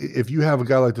 if you have a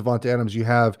guy like Devontae Adams, you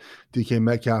have DK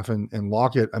Metcalf and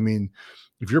Lockett. I mean,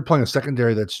 if you're playing a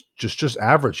secondary that's just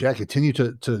average, continue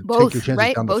to take your chances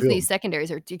right? down the Both field. Both these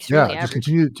secondaries are extremely average.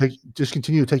 Just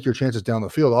continue to take your chances down the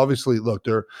field. Obviously, look,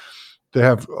 they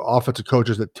have offensive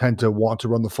coaches that tend to want to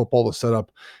run the football to set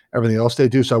up everything else they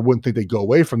do. So I wouldn't think they go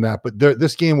away from that. But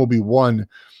this game will be won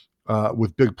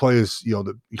with big plays,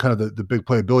 the big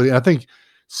playability. And I think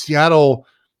Seattle,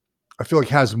 I feel like,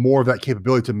 has more of that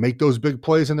capability to make those big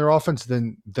plays in their offense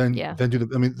than do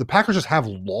the Packers just have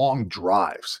long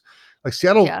drives. Like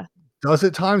Seattle does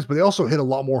at times, but they also hit a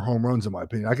lot more home runs, in my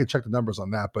opinion. I could check the numbers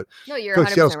on that, but no, you're I feel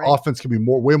like Seattle's right. offense can be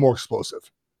way more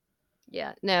explosive.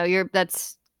 Yeah, no,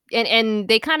 that's and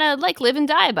they kind of like live and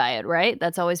die by it, right?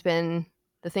 That's always been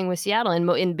the thing with Seattle,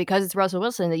 and because it's Russell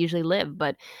Wilson, they usually live.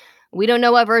 But we don't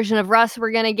know what version of Russ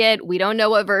we're gonna get. We don't know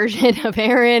what version of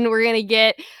Aaron we're gonna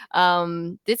get. It's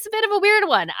a bit of a weird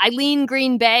one. I lean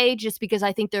Green Bay just because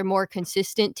I think they're a more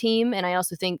consistent team, and I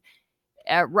also think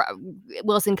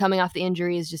Wilson coming off the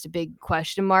injury is just a big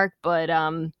question mark. But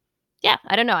yeah,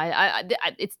 I don't know.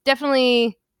 It's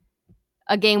definitely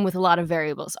a game with a lot of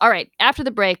variables. All right, after the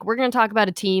break, we're going to talk about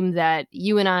a team that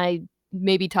you and I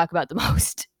maybe talk about the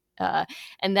most.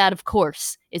 And that, of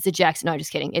course, is the Jackson. No,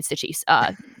 just kidding. It's the Chiefs.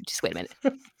 Just wait a minute.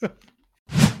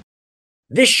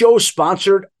 This show is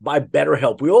sponsored by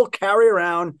BetterHelp. We all carry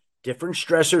around different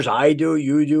stressors. I do,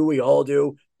 you do, we all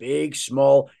do, big,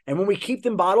 small. And when we keep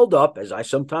them bottled up, as I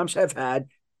sometimes have had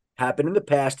happen in the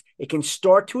past, it can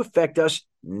start to affect us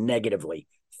negatively.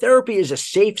 Therapy is a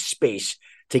safe space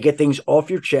to get things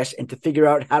off your chest and to figure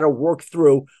out how to work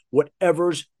through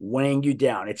whatever's weighing you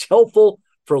down. It's helpful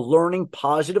for learning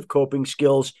positive coping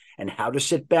skills and how to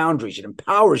set boundaries. It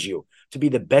empowers you to be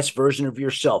the best version of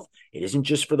yourself. It isn't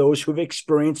just for those who've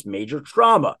experienced major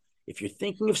trauma. If you're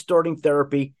thinking of starting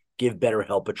therapy, give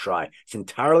BetterHelp a try. It's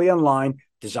entirely online,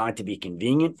 designed to be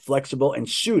convenient, flexible, and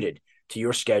suited to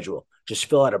your schedule. Just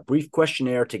fill out a brief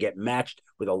questionnaire to get matched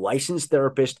with a licensed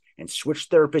therapist and switch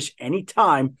therapists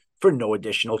anytime for no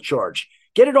additional charge.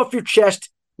 Get it off your chest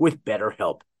with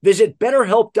BetterHelp. Visit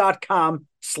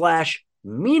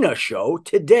BetterHelp.com/Mina Show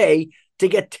today to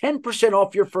get 10%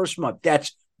 off your first month.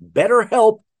 That's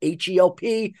BetterHelp,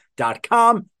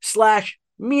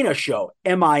 HELP.com/Mina Show,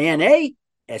 MINASHOW.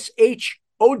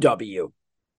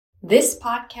 This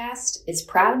podcast is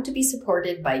proud to be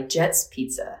supported by Jets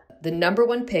Pizza, the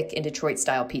 #1 pick in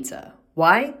Detroit-style pizza.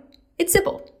 Why? It's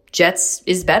simple. Jets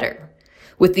is better.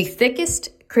 With the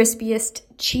thickest, crispiest,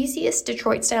 cheesiest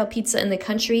Detroit-style pizza in the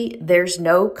country, there's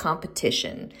no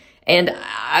competition. And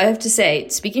I have to say,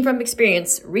 speaking from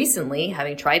experience, recently,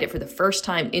 having tried it for the first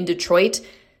time in Detroit,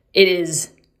 it is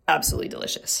absolutely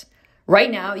delicious. Right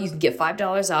now, you can get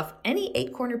 $5 off any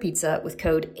 8-corner pizza with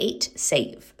code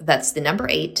 8SAVE. That's the number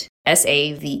 8,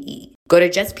 SAVE. Go to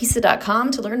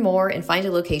jetspizza.com to learn more and find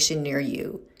a location near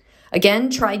you. Again,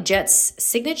 try Jet's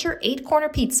signature 8-corner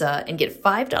pizza and get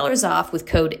 $5 off with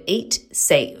code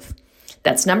 8SAVE.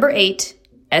 That's number 8,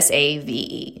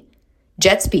 SAVE.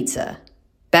 Jet's Pizza.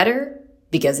 Better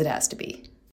because it has to be.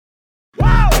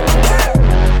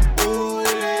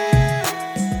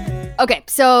 Okay,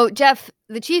 so Jeff,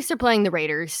 the Chiefs are playing the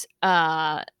Raiders.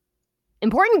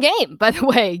 Important game, by the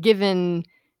way, given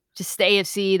just the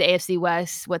AFC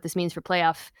West, what this means for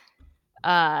playoff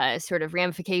sort of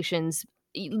ramifications.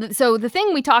 So the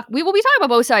thing we talk about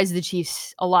both sides of the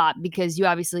Chiefs a lot because you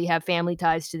obviously have family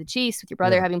ties to the Chiefs with your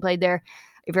brother having played there.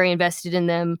 You're very invested in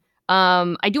them.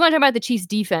 I do want to talk about the Chiefs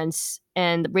defense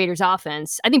and the Raiders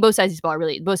offense. I think both sides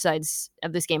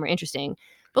of this game are interesting.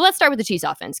 But let's start with the Chiefs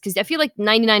offense because I feel like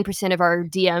 99% of our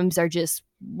DMs are just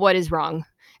what is wrong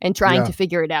and trying to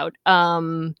figure it out.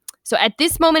 So at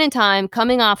this moment in time,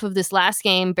 coming off of this last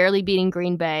game, barely beating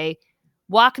Green Bay,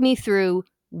 walk me through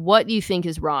what you think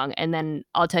is wrong, and then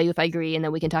I'll tell you if I agree, and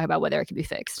then we can talk about whether it can be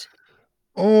fixed.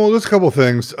 Oh, there's a couple of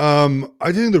things.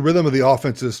 I think the rhythm of the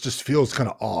offenses just feels kind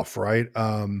of off, right?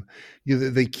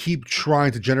 They keep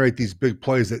trying to generate these big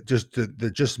plays that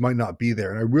just might not be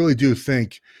there, and I really do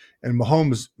think And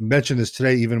Mahomes mentioned this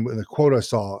today, even in the quote I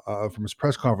saw from his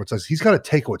press conference. He's got to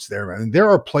take what's there, man. And there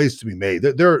are plays to be made.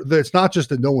 It's not just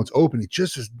that no one's open. He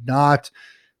just is not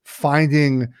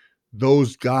finding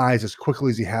those guys as quickly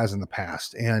as he has in the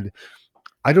past. And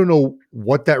I don't know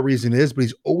what that reason is, but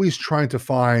he's always trying to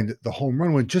find the home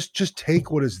run when just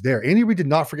take what is there. Andy Reid did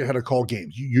not forget how to call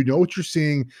games. You know what you're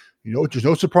seeing. You know, there's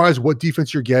no surprise what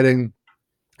defense you're getting,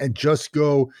 and just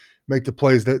go make the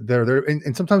plays that they're there.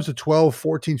 And sometimes a 12,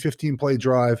 14, 15 play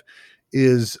drive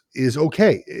is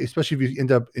okay, especially if you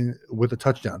end up with a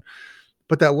touchdown.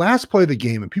 But that last play of the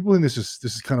game, and people think this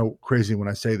is kind of crazy when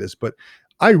I say this, but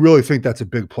I really think that's a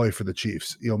big play for the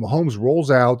Chiefs. You know, Mahomes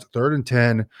rolls out 3rd and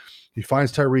 10. He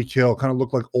finds Tyreek Hill, kind of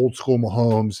looked like old school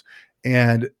Mahomes,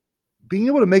 and being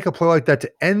able to make a play like that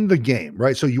to end the game,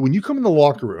 right? So when you come in the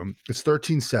locker room, it's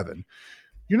 13-7.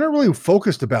 You're not really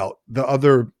focused about the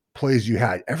other plays you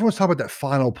had. Everyone's talking about that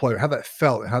final play, how that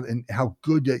felt, and how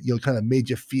good that kind of made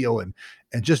you feel, and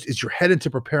just is your head into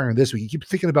preparing this week. You keep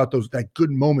thinking about that good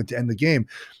moment to end the game.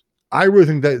 I really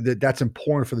think that's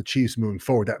important for the Chiefs moving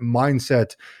forward. That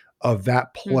mindset of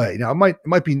that play. Now it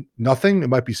might be nothing, it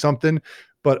might be something,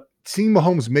 but seeing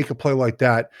Mahomes make a play like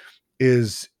that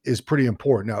is pretty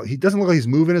important. Now, he doesn't look like he's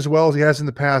moving as well as he has in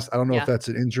the past. I don't know if that's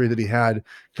an injury that he had,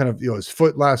 kind of, his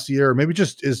foot last year. Maybe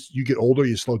just as you get older,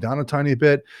 you slow down a tiny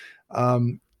bit.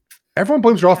 Everyone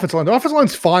blames their offensive line. The offensive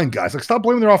line's fine, guys. Like, stop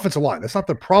blaming their offensive line. That's not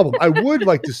the problem. I would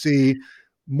like to see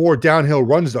more downhill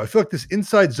runs, though. I feel like this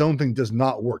inside zone thing does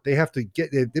not work. They have to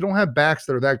they don't have backs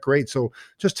that are that great. So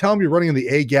just tell them you're running in the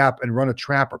A gap and run a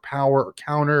trap or power or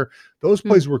counter. Those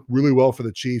plays work really well for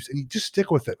the Chiefs, and you just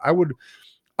stick with it. I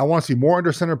want to see more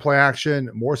under center play action,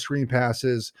 more screen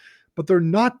passes, but they're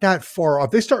not that far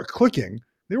off. They start clicking.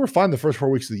 They were fine the first 4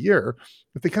 weeks of the year.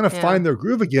 If they kind of find their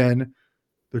groove again,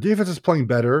 their defense is playing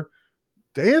better.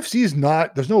 The AFC is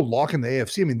not, there's no lock in the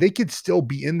AFC. I mean, they could still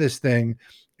be in this thing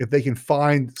if they can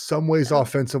find some ways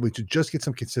offensively to just get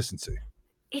some consistency.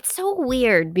 It's so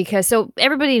weird because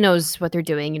everybody knows what they're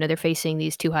doing. They're facing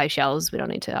these 2 high shells. We don't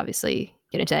need to obviously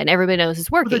get into that. And everybody knows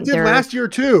it's working. But they did last year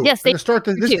too. Yes, they start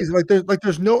this season.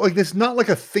 There's no this not like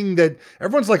a thing that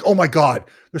everyone's like, oh my God,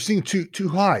 they're seeing too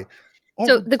high. Oh,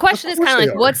 so the question is kind of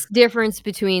like, what's the difference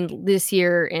between this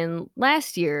year and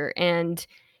last year? And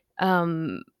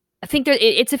I think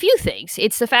it's a few things.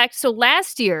 It's the fact. So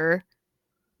last year,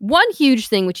 one huge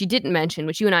thing, which you didn't mention,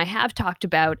 which you and I have talked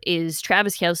about, is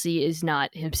Travis Kelce is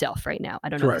not himself right now. I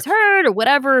don't know if he's hurt or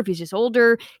whatever, if he's just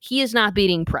older. He is not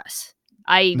beating press.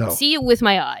 I see it with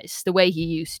my eyes the way he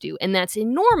used to. And that's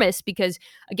enormous because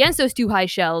against those 2 high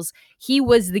shells, he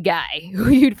was the guy who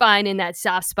you'd find in that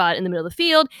soft spot in the middle of the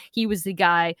field. He was the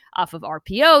guy off of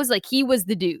RPOs. Like, he was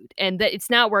the dude. And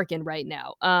it's not working right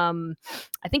now.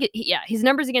 I think, his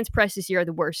numbers against press this year are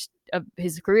the worst of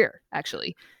his career,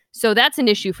 actually. So that's an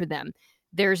issue for them.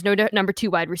 There's no number 2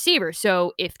 wide receiver.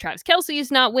 So if Travis Kelce is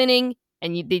not winning,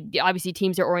 and obviously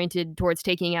teams are oriented towards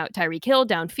taking out Tyreek Hill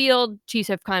downfield, Chiefs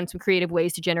have kind of some creative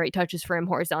ways to generate touches for him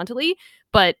horizontally.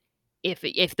 But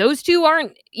if those 2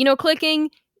 aren't, clicking,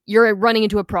 you're running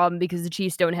into a problem because the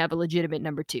Chiefs don't have a legitimate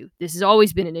number 2. This has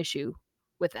always been an issue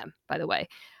with them, by the way.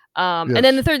 And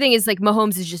then the third thing is, like,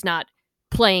 Mahomes is just not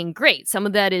playing great. Some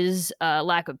of that is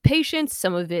lack of patience.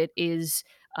 Some of it is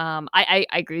I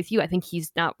agree with you. I think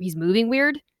he's moving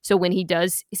weird. So when he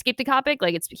does escape the topic,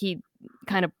 like, he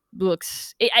kind of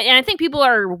looks, and I think people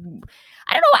are,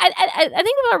 I don't know, I think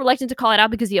people are reluctant to call it out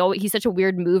because he's such a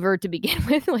weird mover to begin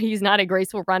with. Like, he's not a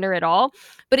graceful runner at all.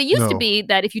 But it used to be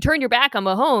that if you turn your back on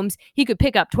Mahomes, he could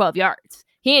pick up 12 yards.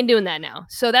 He ain't doing that now.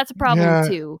 So that's a problem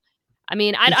too. I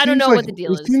mean, I don't know what the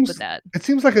deal is with that. It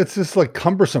seems like it's just like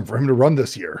cumbersome for him to run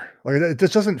this year. Like, it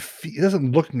just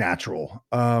doesn't look natural.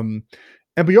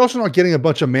 But you're also not getting a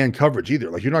bunch of man coverage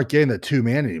either. Like, you're not getting that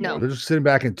 2-man anymore. No. They're just sitting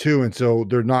back in 2, and so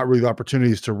they're not really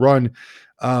opportunities to run.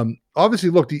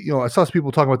 Obviously, look, I saw some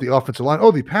people talking about the offensive line.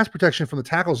 Oh, the pass protection from the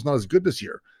tackles is not as good this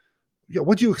year. Yeah,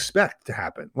 what do you expect to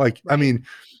happen? Like, right. I mean,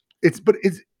 it's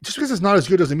just because it's not as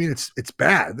good doesn't mean it's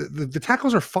bad. The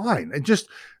tackles are fine. And just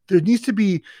there needs to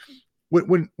be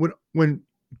when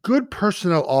good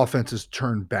personnel offenses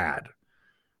turn bad.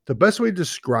 The best way to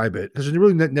describe it, because there's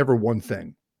really never one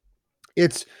thing.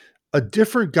 It's a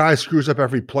different guy screws up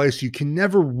every play, so you can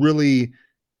never really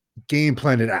game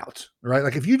plan it out, right?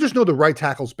 Like, if you just know the right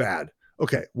tackle's bad,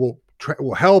 okay, we'll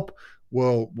help.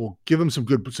 We'll give him some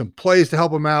plays to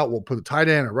help him out. We'll put the tight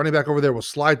end or running back over there. We'll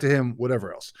slide to him,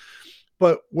 whatever else.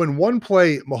 But when one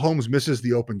play Mahomes misses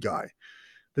the open guy,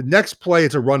 the next play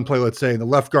it's a run play, let's say, and the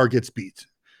left guard gets beat.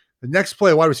 The next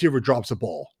play, a wide receiver drops a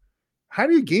ball. How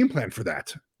do you game plan for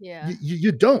that? Yeah,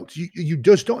 you don't. You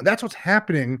just don't. That's what's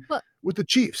happening with the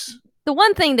Chiefs. The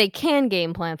one thing they can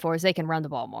game plan for is they can run the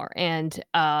ball more, and Good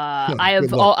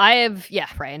luck. yeah,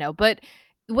 right, I know, but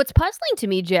what's puzzling to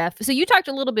me, Jeff, so you talked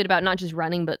a little bit about not just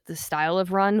running, but the style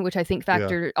of run, which I think Yeah.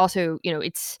 factor also,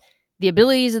 it's the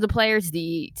abilities of the players,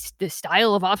 the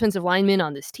style of offensive linemen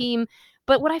on this team,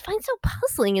 but what I find so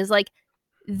puzzling is, like,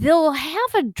 they'll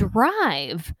have a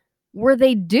drive where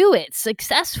they do it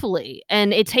successfully,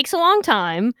 and it takes a long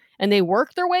time, and they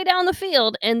work their way down the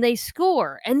field, and they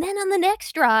score, and then on the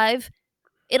next drive,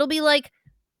 it'll be like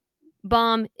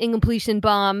bomb, incompletion,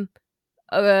 bomb,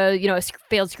 a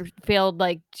failed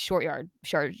like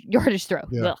yardage throw.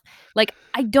 Yeah. Ugh. Like,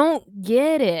 I don't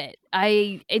get it.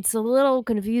 It's a little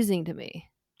confusing to me.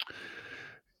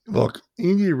 Look,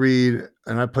 Andy Reid,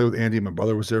 and I played with Andy. My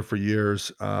brother was there for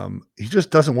years. He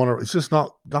just doesn't want to. It's just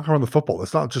not gonna run the football.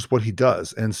 That's not just what he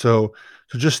does. And so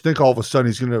to just think all of a sudden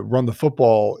he's going to run the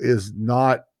football is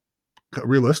not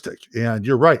realistic. And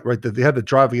you're right, that they had the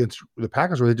drive against the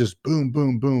Packers where they just boom,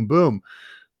 boom, boom, boom.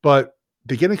 But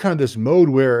they get in kind of this mode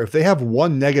where if they have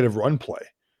one negative run play,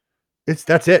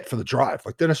 that's it for the drive.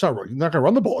 Like, then you're not going to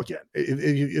run the ball again.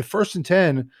 If first and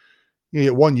 10, you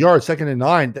get 1 yard, second and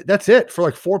 9, that's it for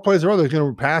like 4 plays in a row. They're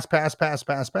going to pass.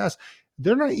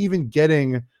 They're not even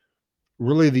getting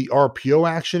really the RPO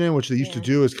action in, which they used to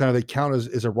do, is kind of they count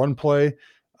as a run play.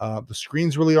 The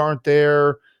screens really aren't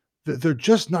there. They're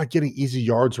just not getting easy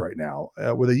yards right now,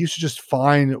 where they used to just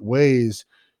find ways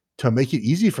to make it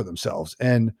easy for themselves.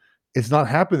 And it's not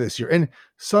happening this year. And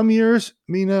some years,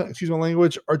 Mina, excuse my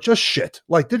language, are just shit.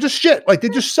 Like, they're just shit. Like, they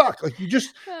just suck. Like,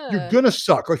 you're going to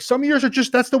suck. Like, some years are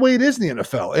just, that's the way it is in the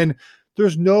NFL. And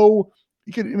there's no,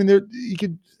 you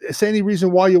could say any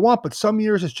reason why you want, but some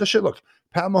years it's just shit. Look,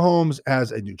 Pat Mahomes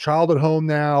has a new child at home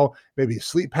now. Maybe his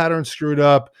sleep pattern screwed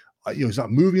up. He's not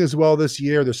moving as well this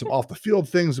year. There's some off the field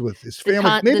things with his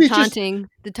family. Maybe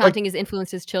the taunting has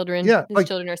influenced his children. Yeah, his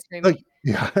children are screaming.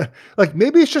 Like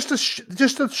maybe it's just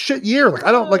a shit year. Like,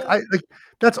 I don't like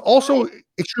that's also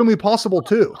extremely possible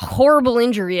too. Horrible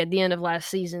injury at the end of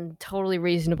last season. Totally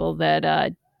reasonable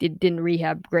that it didn't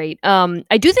rehab great.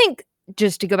 I do think,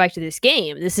 just to go back to this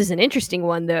game, this is an interesting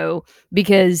one though,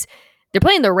 because they're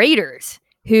playing the Raiders,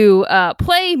 who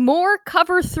play more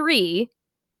cover 3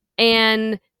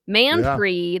 and man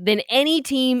 3 than any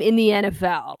team in the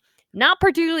NFL. Not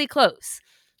particularly close.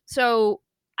 So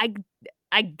I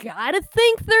gotta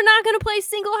think they're not going to play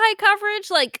single high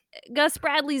coverage. Like, Gus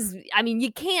Bradley's,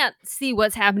 you can't see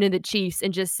what's happening to the Chiefs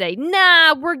and just say,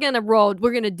 nah, we're going to roll.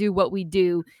 We're going to do what we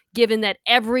do, given that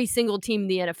every single team in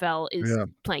the NFL is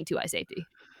playing 2 high safety.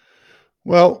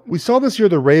 Well, we saw this year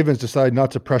the Ravens decide not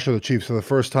to pressure the Chiefs for the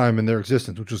first time in their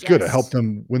existence, which was good. It helped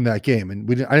them win that game. And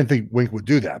I didn't think Wink would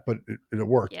do that, but it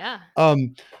worked. Yeah.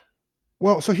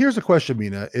 Well, so here's the question,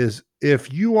 Mina, is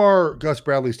if you are Gus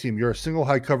Bradley's team, you're a single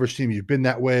high coverage team, you've been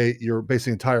that way your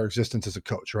basically entire existence as a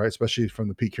coach, right? Especially from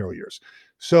the Pete Carroll years.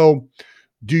 So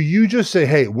do you just say,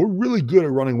 hey, we're really good at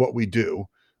running what we do.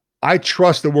 I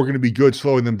trust that we're going to be good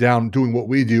slowing them down, doing what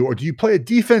we do? Or do you play a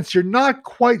defense you're not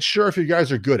quite sure if you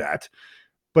guys are good at,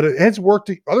 but it has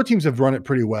worked? Other teams have run it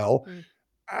pretty well.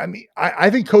 I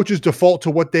think coaches default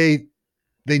to what they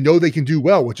know they can do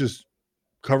well, which is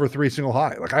cover 3 single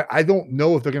high. Like, I don't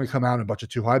know if they're going to come out in a bunch of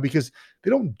 2 high, because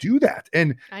they don't do that.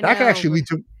 And that can actually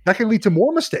lead to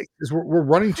more mistakes, is we're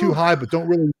running 2 high, but don't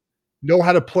really know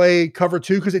how to play cover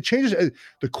 2, because it changes.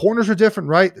 The corners are different,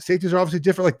 right? The safeties are obviously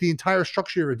different. Like, the entire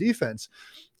structure of a defense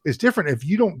is different. If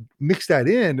you don't mix that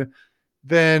in,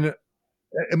 then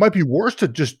it might be worse to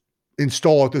just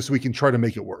install it this week and try to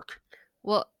make it work.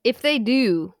 Well, if they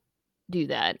do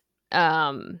that,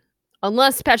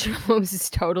 unless Patrick Mahomes is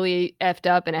totally effed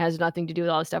up and it has nothing to do with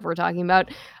all the stuff we're talking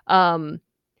about, then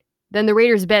the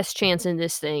Raiders' best chance in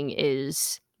this thing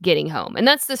is getting home. And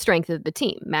that's the strength of the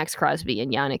team. Max Crosby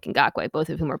and Yannick Ngakoue, both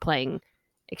of whom are playing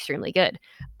extremely good.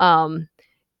 Like,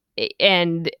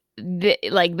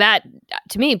 that,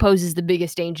 to me, poses the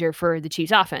biggest danger for the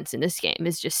Chiefs' offense in this game,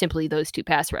 is just simply those 2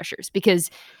 pass rushers. Because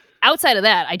outside of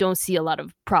that, I don't see a lot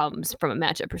of problems from a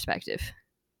matchup perspective.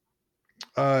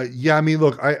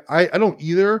 Look, I don't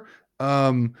either.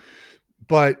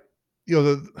 But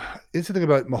it's the thing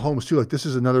about Mahomes too. Like, this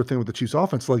is another thing with the Chiefs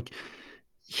offense. Like,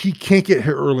 he can't get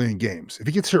hit early in games. If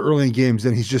he gets hit early in games,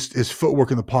 then his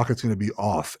footwork in the pocket's going to be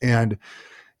off. And,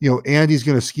 Andy's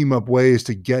going to scheme up ways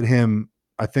to get him,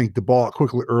 I think, the ball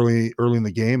quickly early in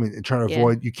the game and trying to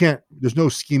avoid, there's no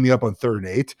scheming up on 3rd and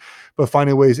 8, but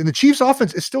finding ways. And the Chiefs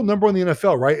offense is still number 1 in the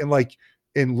NFL, right? And like,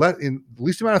 in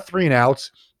least amount of 3 and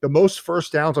outs, the most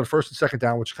first downs on 1st and 2nd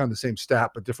down, which is kind of the same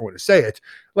stat, but different way to say it.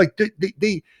 Like,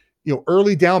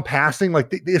 early down passing,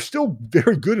 like they're still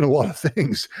very good in a lot of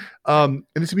things. And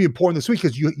this will be important this week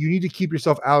because you need to keep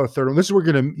yourself out of third. And this is where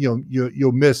we're gonna,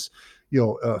 you'll miss,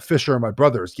 Fisher and my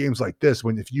brothers games like this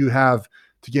when if you have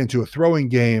to get into a throwing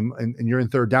game and you're in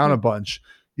third down a bunch,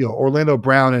 Orlando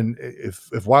Brown and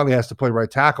if Wiley has to play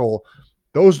right tackle,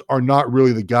 those are not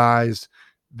really the guys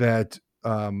that's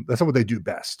not what they do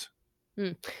best.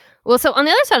 Well, so on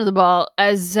the other side of the ball,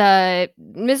 as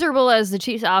miserable as the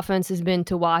Chiefs' offense has been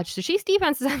to watch, the Chiefs'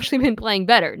 defense has actually been playing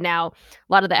better. Now, a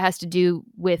lot of that has to do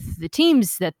with the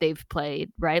teams that they've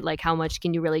played, right? Like how much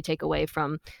can you really take away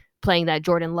from playing that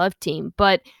Jordan Love team?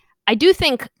 But I do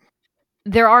think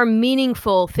there are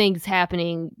meaningful things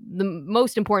happening, the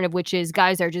most important of which is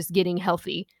guys are just getting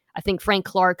healthy. I think Frank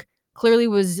Clark clearly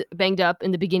was banged up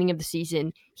in the beginning of the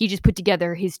season. He just put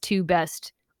together his two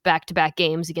best back-to-back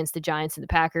games against the Giants and the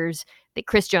Packers. That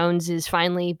Chris Jones is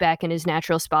finally back in his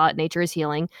natural spot. Nature is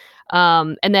healing.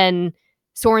 And then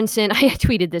Sorensen, I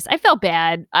tweeted this. I felt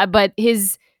bad, but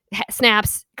his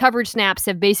coverage snaps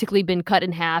have basically been cut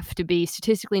in half to be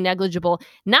statistically negligible.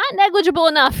 Not negligible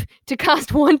enough to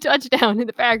cost one touchdown in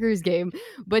the Packers game,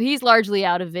 but he's largely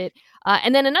out of it.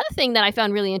 And then another thing that I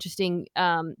found really interesting,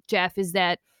 Jeff, is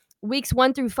that weeks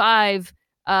 1 through 5,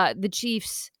 the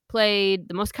Chiefs played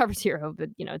the most cover zero, but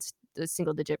it's a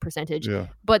single digit percentage. Yeah.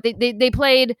 But they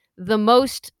played the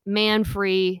most man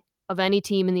free of any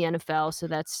team in the NFL. So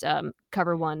that's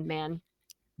cover 1 man.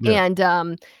 Yeah.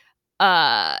 And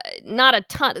not a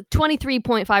ton,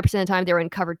 23.5% of the time they were in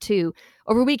cover 2.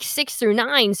 Over weeks 6 through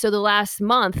 9, so the last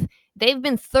month, they've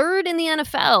been 3rd in the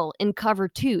NFL in cover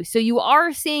 2. So you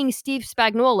are seeing Steve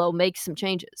Spagnuolo make some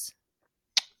changes.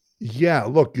 Yeah,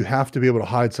 look, you have to be able to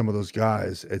hide some of those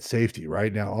guys at safety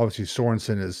right now. Obviously,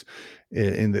 Sorensen is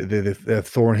in the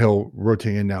Thornhill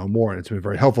rotating in now more, and it's been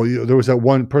very helpful. There was that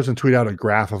one person tweet out a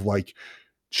graph of like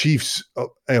Chiefs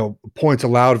points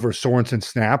allowed for Sorensen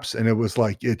snaps, and it was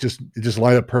like it just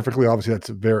lined up perfectly. Obviously, that's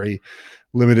a very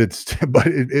limited, but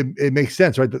it makes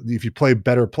sense, right? If you play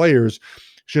better players,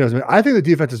 I think the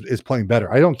defense is playing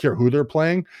better. I don't care who they're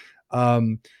playing.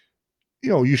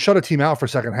 You shut a team out for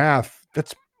second half.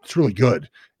 It's really good.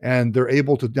 And they're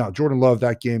able to now Jordan Love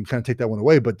that game kind of take that one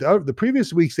away. But the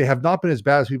previous weeks, they have not been as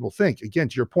bad as people think. Again,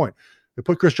 to your point, they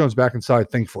put Chris Jones back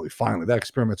inside. Thankfully, finally, that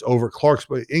experiment's over.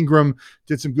 Ingram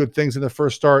did some good things in the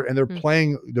first start, and they're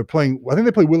playing. I think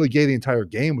they play Willie Gay the entire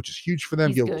game, which is huge for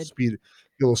them. Get a little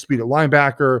speed at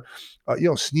linebacker.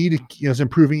 Snead is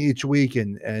improving each week,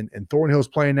 and Thornhill's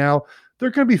playing now. They're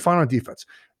going to be fine on defense.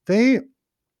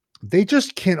 They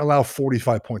just can't allow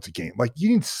 45 points a game. Like you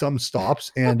need some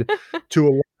stops and to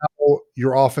allow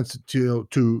your offense to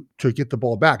get the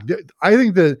ball back. I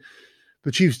think that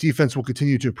the Chiefs defense will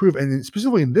continue to improve. And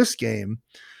specifically in this game,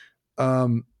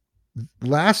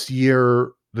 last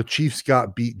year, the Chiefs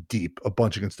got beat deep a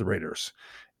bunch against the Raiders.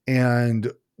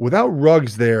 And without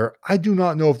Ruggs there, I do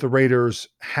not know if the Raiders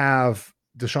have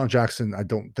Deshaun Jackson. I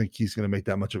don't think he's going to make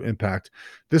that much of an impact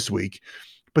this week.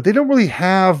 But they don't really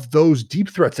have those deep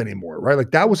threats anymore, right?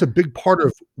 Like that was a big part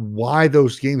of why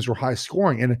those games were high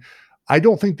scoring. And I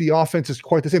don't think the offense is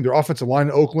quite the same. Their offensive line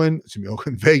in Oakland,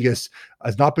 Vegas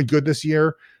has not been good this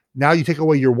year. Now you take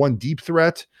away your one deep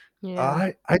threat.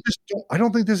 Yeah. I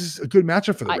don't think this is a good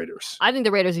matchup for the Raiders. I think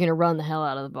the Raiders are going to run the hell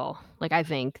out of the ball. Like I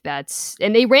think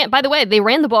and they ran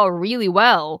the ball really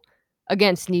well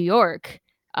against New York.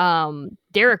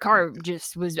 Derek Carr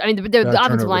just was, the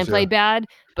offensive line played bad,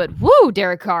 but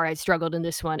Derek Carr had struggled in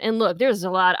this one. And look, there's a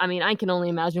lot. I can only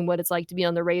imagine what it's like to be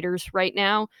on the Raiders right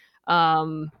now.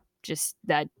 Just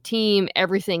that team,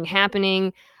 everything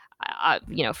happening,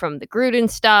 from the Gruden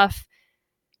stuff,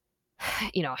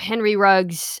 Henry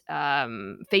Ruggs,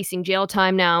 facing jail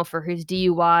time now for his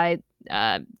DUI,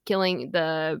 killing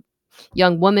the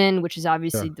young woman, which is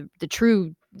obviously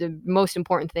the most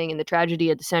important thing and the tragedy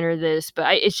at the center of this,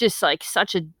 but it's just like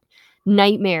such a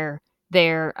nightmare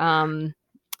there.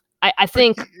 I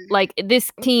think like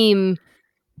this team,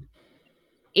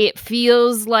 it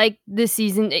feels like this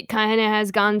season, it kind of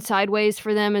has gone sideways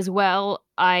for them as well.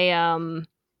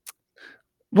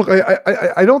 Look,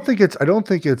 I don't think it's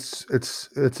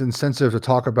insensitive to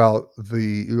talk about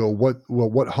the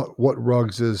what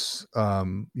Ruggs'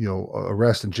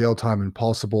 arrest and jail time and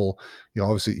possible,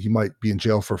 obviously he might be in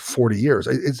jail for 40 years.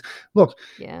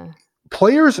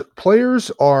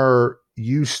 Players are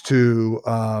used to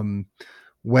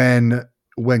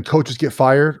when coaches get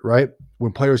fired, right?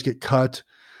 When players get cut.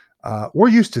 We're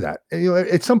used to that. And,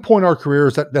 at some point in our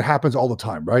careers, that happens all the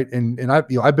time, right? And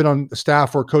I've been on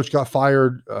staff where a coach got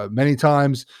fired many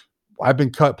times. I've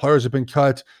been cut. Players have been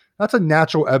cut. That's a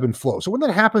natural ebb and flow. So when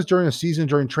that happens during a season,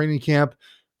 during training camp,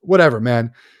 whatever,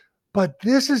 man. But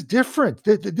this is different.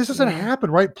 This doesn't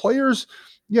happen, right? Players,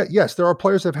 yes, there are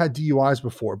players that have had DUIs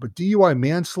before, but DUI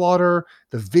manslaughter,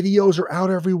 the videos are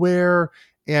out everywhere.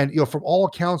 And from all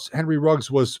accounts, Henry Ruggs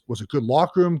was a good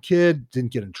locker room kid,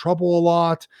 didn't get in trouble a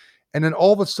lot. And then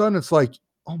all of a sudden it's like,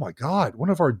 oh my God, one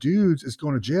of our dudes is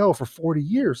going to jail for 40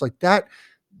 years. Like that,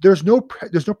 there's no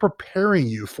preparing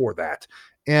you for that.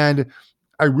 And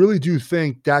I really do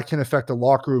think that can affect the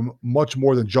locker room much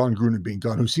more than John Gruden being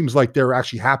gone, who seems like they're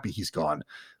actually happy he's gone.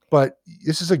 But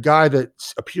this is a guy that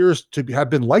appears to have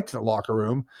been liked in the locker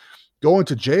room. Going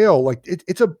to jail, like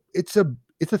it's a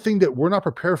thing that we're not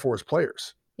prepared for as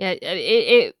players. Yeah,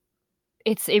 it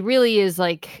really is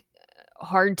like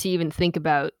hard to even think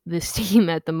about this team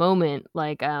at the moment.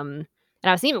 Like, and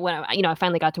I was thinking when I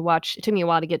finally got to watch. It took me a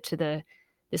while to get to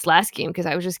this last game because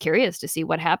I was just curious to see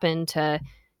what happened to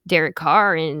Derek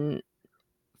Carr, and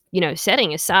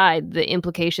setting aside the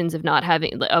implications of not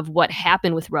having of what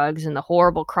happened with Ruggs and the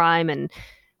horrible crime and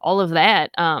all of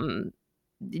that.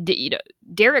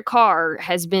 Derek Carr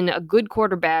has been a good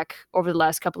quarterback over the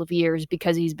last couple of years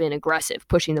because he's been aggressive,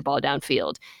 pushing the ball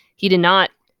downfield. He did not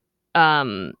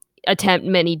attempt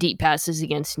many deep passes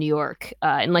against New York.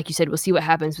 And like you said, we'll see what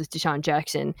happens with Deshaun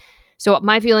Jackson. So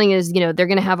my feeling is, they're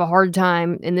going to have a hard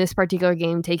time in this particular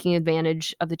game taking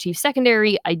advantage of the Chiefs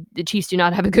secondary. The Chiefs do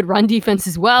not have a good run defense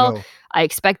as well. No. I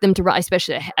expect them to run,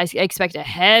 especially I expect a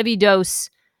heavy dose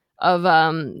of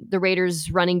the Raiders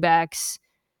running backs.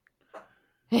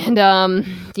 And it'll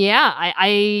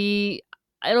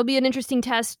be an interesting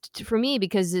test for me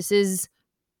because this is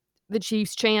the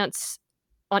Chiefs' chance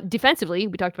defensively.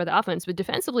 We talked about the offense, but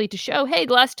defensively to show, hey,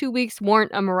 the last 2 weeks weren't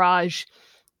a mirage.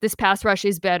 This pass rush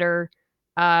is better.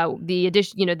 The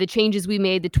addition, the changes we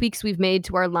made, the tweaks we've made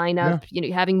to our lineup,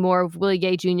 having more of Willie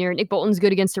Gay Jr. Nick Bolton's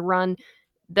good against a run.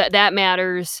 That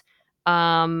matters.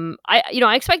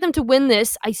 I expect them to win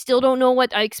this. I still don't know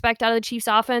what I expect out of the Chiefs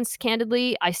offense,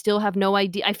 candidly. I still have no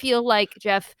idea. I feel like,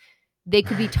 Jeff, they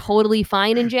could be totally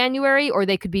fine in January or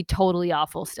they could be totally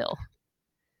awful still.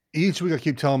 Each week I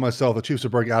keep telling myself the Chiefs will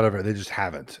break out of it. They just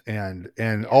haven't. And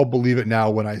I'll believe it now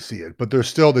when I see it. But there's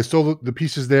still the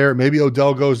pieces there. Maybe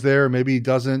Odell goes there, maybe he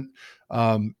doesn't.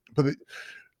 But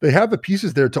they have the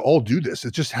pieces there to all do this.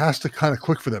 It just has to kind of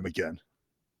click for them again.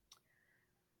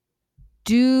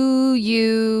 Do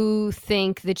you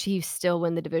think the Chiefs still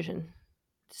win the division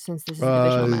since this is a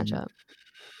divisional matchup?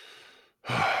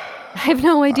 I have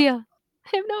no idea.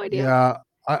 Yeah,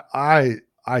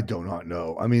 I do not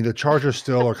know. I mean, the Chargers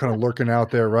still are kind of lurking out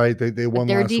there, right? They won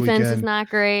last weekend. Their defense is not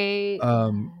great.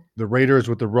 The Raiders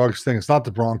with the Ruggs thing. It's not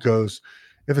the Broncos.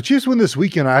 If the Chiefs win this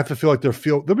weekend, I have to feel like they'll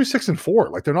be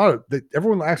 6-4. Like they're not.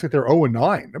 Everyone acts like they're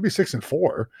 0-9. They'll be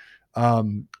 6-4.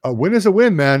 A win is a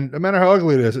win, man. No matter how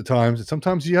ugly it is at times. And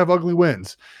sometimes you have ugly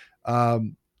wins.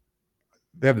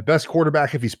 They have the best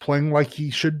quarterback if he's playing like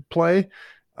he should play.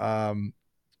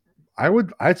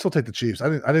 I'd still take the Chiefs. I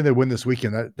think they win this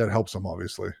weekend. That helps them,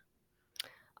 obviously.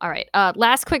 All right.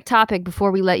 Last quick topic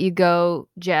before we let you go,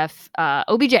 Jeff.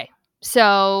 OBJ.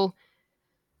 So,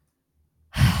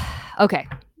 okay.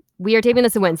 We are taping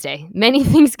this on Wednesday. Many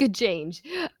things could change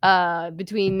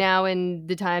between now and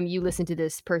the time you listen to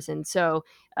this person. So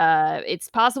it's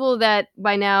possible that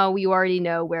by now we already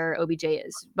know where OBJ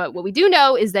is. But what we do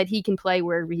know is that he can play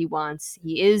wherever he wants.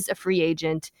 He is a free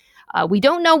agent. We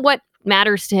don't know what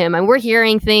matters to him. And we're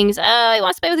hearing things, he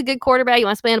wants to play with a good quarterback. He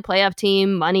wants to play on a playoff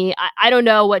team, money. I don't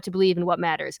know what to believe and what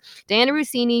matters. Diana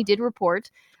Rossini did report.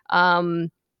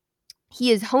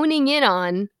 He is honing in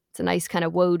on, it's a nice kind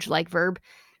of Woj-like verb,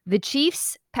 the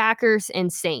Chiefs, Packers,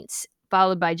 and Saints,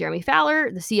 followed by Jeremy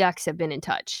Fowler. The Seahawks have been in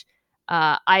touch.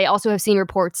 I also have seen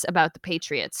reports about the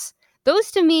Patriots.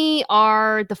 Those to me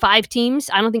are the 5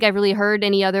 teams. I don't think I've really heard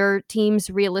any other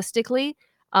teams realistically.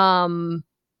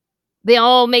 They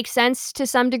all make sense to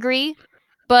some degree,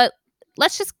 but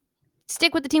let's just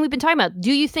stick with the team we've been talking about.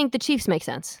 Do you think the Chiefs make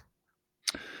sense?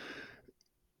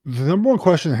 The number one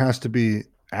question that has to be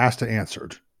asked and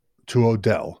answered to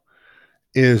Odell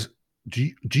is,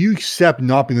 do you accept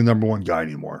not being the number one guy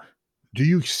anymore? Do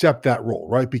you accept that role,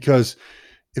 right? Because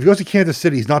if he goes to Kansas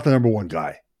City, he's not the number one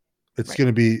guy. It's going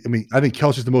to be, I think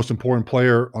Kelsey's the most important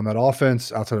player on that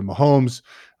offense outside of Mahomes,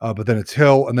 but then it's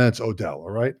Hill and then it's Odell,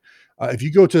 all right? If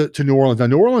you go to New Orleans, now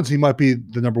New Orleans, he might be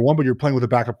the number one, but you're playing with a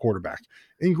backup quarterback.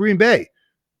 In Green Bay,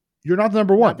 you're not the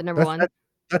number one. Not the number one.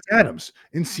 That's Adams.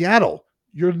 In Seattle,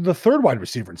 you're the third wide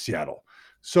receiver in Seattle.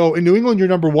 So in New England, you're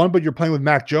number one, but you're playing with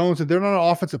Mac Jones, and they're not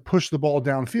an offense that push the ball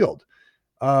downfield.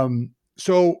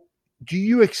 So do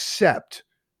you accept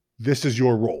this is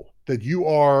your role, that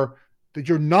you're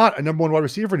not a number one wide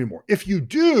receiver anymore? If you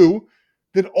do,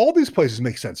 then all these places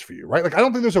make sense for you, right? Like, I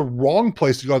don't think there's a wrong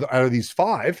place to go out of these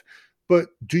 5, but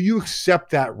do you accept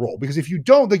that role? Because if you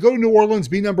don't, they go to New Orleans,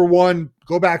 be number 1,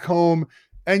 go back home,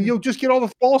 and you'll just get all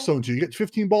the balls thrown to you. You get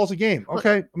 15 balls a game.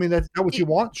 Okay. I mean, that's not what you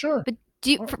want. Sure. But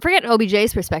do you forget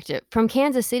OBJ's perspective? From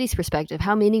Kansas City's perspective,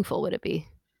 how meaningful would it be?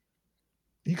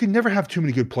 You can never have too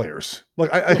many good players.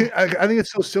 Like, I think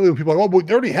it's so silly when people are like, oh, well,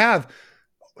 they already have.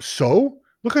 So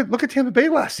look at Tampa Bay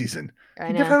last season.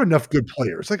 You never have enough good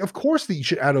players. Like, of course that you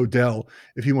should add Odell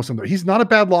if he wants something. He's not a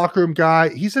bad locker room guy.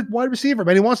 He's a wide receiver,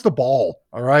 man. He wants the ball.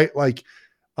 All right. Like,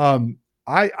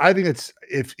 I think it's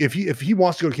if he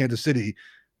wants to go to Kansas City,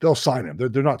 they'll sign him.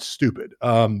 They're not stupid.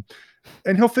 And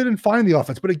he'll fit in fine in the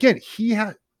offense. But again, he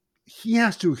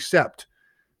has to accept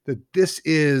that this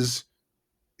is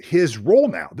his role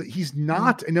now, that he's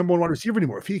not a number 1 wide receiver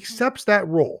anymore. If he accepts that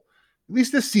role, at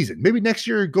least this season, maybe next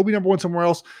year, go be number 1 somewhere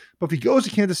else. But if he goes to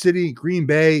Kansas City, Green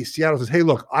Bay, Seattle, says, hey,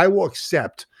 look, I will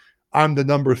accept I'm the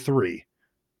number 3,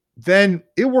 then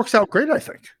it works out great, I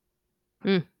think.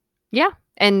 Yeah.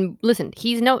 And listen,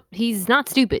 he's not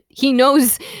stupid. He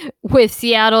knows with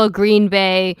Seattle, Green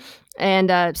Bay, and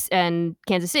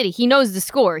Kansas City, he knows the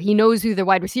score. He knows who the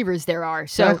wide receivers there are.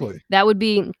 So Exactly. That would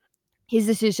be his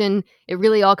decision. It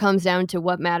really all comes down to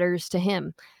what matters to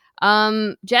him.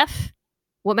 Jeff,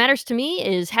 what matters to me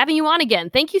is having you on again.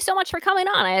 Thank you so much for coming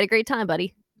on. I had a great time,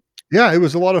 buddy. Yeah, it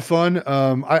was a lot of fun.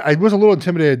 I was a little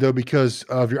intimidated, though, because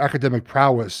of your academic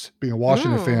prowess. Being a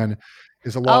Washington fan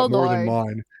is a lot more than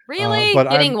mine. Really? But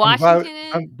Getting Washington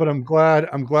in? But I'm glad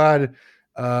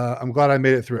I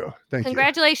made it through. Thank you.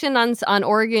 Congratulations on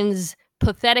Oregon's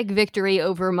pathetic victory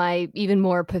over my even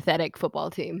more pathetic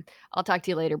football team. I'll talk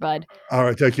to you later, bud. All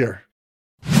right, take care.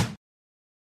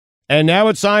 And now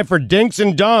it's time for Dinks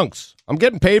and Dunks. I'm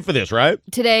getting paid for this, right?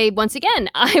 Today, once again,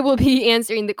 I will be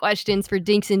answering the questions for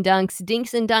Dinks and Dunks.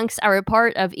 Dinks and Dunks are a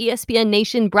part of ESPN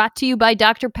Nation, brought to you by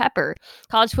Dr. Pepper.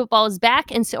 College football is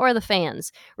back, and so are the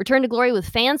fans. Return to glory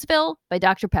with Fansville by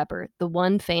Dr. Pepper, the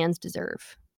one fans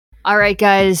deserve. All right,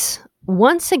 guys.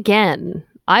 Once again,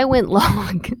 I went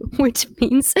long, which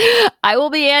means I will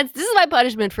be this is my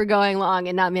punishment for going long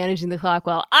and not managing the clock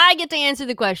well. I get to answer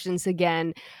the questions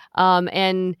again.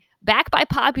 And back by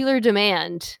popular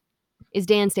demand is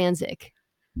Dan Stanzik,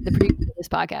 the producer of this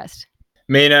podcast.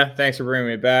 Mina, thanks for bringing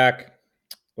me back.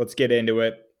 Let's get into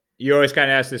it. You always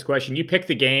kind of ask this question. You pick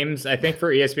the games, I think,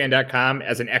 for ESPN.com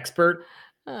as an expert.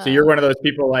 So you're one of those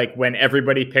people, like, when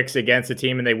everybody picks against a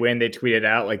team and they win, they tweet it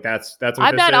out. Like, that's what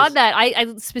I'm this not is. on that.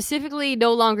 I specifically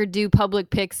no longer do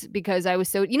public picks because I was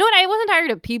so, you know what? I wasn't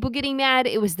tired of people getting mad.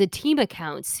 It was the team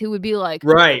accounts who would be like,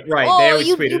 right. Oh, they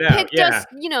always tweet it out. Yeah.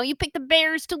 You picked the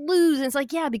Bears to lose. And it's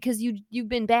like, yeah, because you've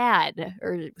been bad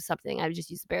or something. I would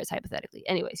just use the Bears hypothetically.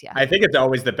 Anyways, yeah. I think it's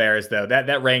always the Bears, though.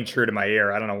 That rang true to my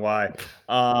ear. I don't know why.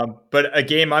 But a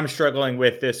game I'm struggling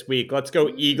with this week. Let's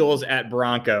go Eagles at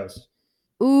Broncos.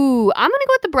 Ooh, I'm going to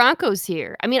go with the Broncos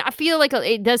here. I mean, I feel like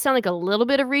it does sound like a little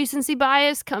bit of recency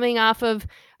bias coming off of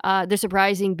the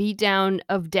surprising beatdown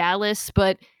of Dallas,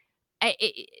 but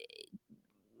a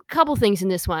couple things in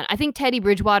this one. I think Teddy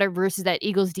Bridgewater versus that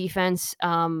Eagles defense,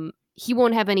 he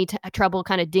won't have any trouble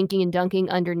kind of dinking and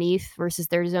dunking underneath versus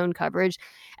their zone coverage.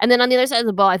 And then on the other side of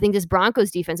the ball, I think this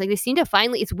Broncos defense, like they seem to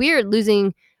finally, it's weird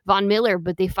losing Von Miller,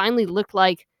 but they finally looked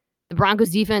like the Broncos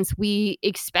defense we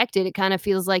expected. It kind of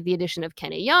feels like the addition of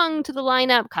Kenny Young to the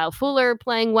lineup, Kyle Fuller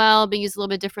playing well, being used a little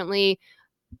bit differently.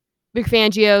 Vic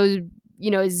Fangio,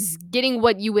 is getting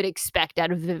what you would expect out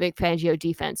of the Vic Fangio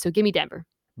defense. So give me Denver.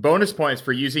 Bonus points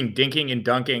for using dinking and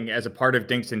dunking as a part of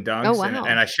Dinks and Dunks. Oh, wow.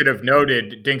 And I should have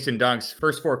noted Dinks and Dunks.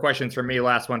 First 4 questions from me,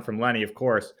 last one from Lenny, of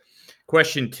course.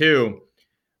 Question 2,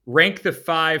 rank the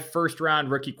 5 first-round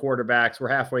rookie quarterbacks. We're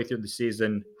halfway through the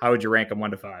season. How would you rank them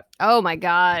 1 to 5? Oh, my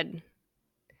God.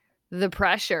 The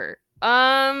pressure.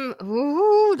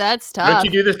 Ooh, that's tough. Don't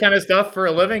you do this kind of stuff for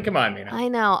a living? Come on, Mina. I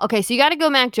know. Okay, so you got to go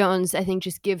Mac Jones, I think,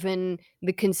 just given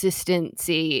the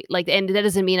consistency. And that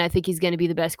doesn't mean I think he's going to be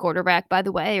the best quarterback, by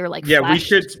the way, or Yeah, we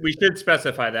should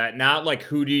specify that. Not like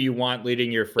who do you want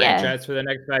leading your franchise for the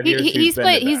next 5 years.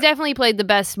 He's definitely played the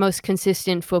best, most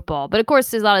consistent football. But of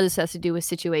course, a lot of this has to do with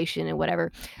situation and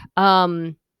whatever.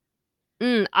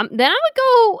 Then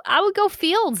I would go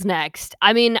Fields next.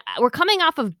 I mean, we're coming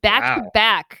off of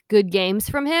back-to-back good games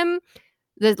from him.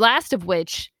 The last of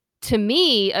which, to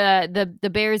me, the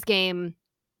Bears game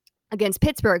against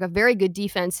Pittsburgh, a very good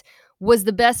defense, was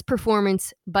the best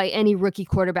performance by any rookie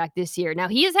quarterback this year. Now,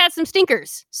 he has had some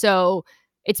stinkers, so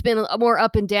it's been more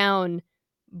up and down.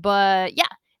 But yeah.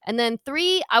 And then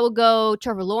 3, I will go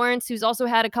Trevor Lawrence, who's also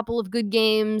had a couple of good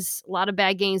games, a lot of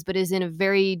bad games, but is in a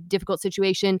very difficult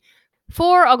situation.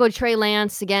 4, I'll go Trey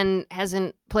Lance. Again,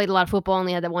 hasn't played a lot of football,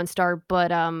 only had that 1 start,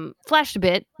 but flashed a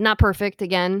bit. Not perfect,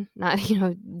 again. Not,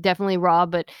 definitely raw,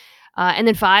 but and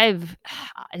then 5,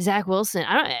 Zach Wilson.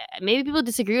 Maybe people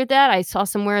disagree with that. I saw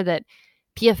somewhere that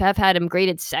PFF had him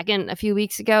graded 2nd a few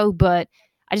weeks ago, but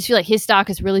I just feel like his stock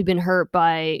has really been hurt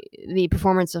by the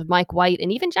performance of Mike White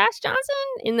and even Josh Johnson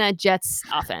in that Jets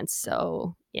offense.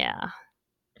 So, yeah.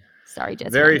 Sorry,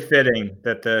 Jets. Very fitting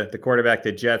that the quarterback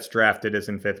the Jets drafted is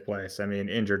in 5th place. I mean,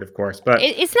 injured, of course, but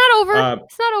it's not over.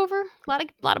 It's not over. A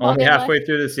lot of only halfway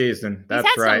through the season. That's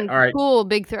right. All right. Cool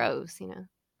big throws.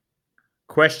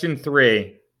 Question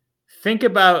 3. Think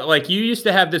about, like, you used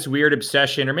to have this weird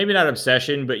obsession, or maybe not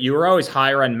obsession, but you were always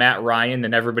higher on Matt Ryan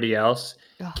than everybody else.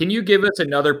 Oh. Can you give us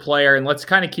another player, and let's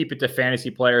kind of keep it to fantasy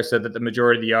players so that the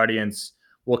majority of the audience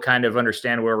will kind of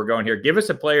understand where we're going here. Give us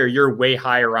a player you're way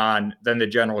higher on than the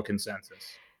general consensus.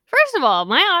 First of all,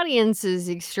 my audience is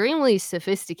extremely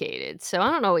sophisticated, so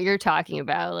I don't know what you're talking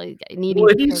about. Like, needing.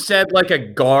 Well, if you said like a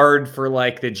guard for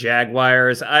like the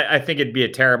Jaguars, I think it'd be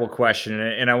a terrible question,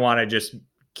 and I want to just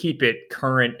keep it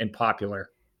current and popular.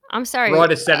 I'm sorry.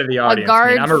 Broadest set of the audience.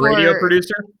 I'm a radio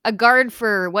producer. A guard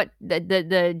for what?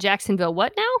 The Jacksonville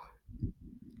what now?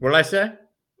 What did I say?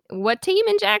 What team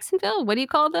in Jacksonville? What do you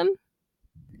call them?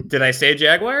 Did I say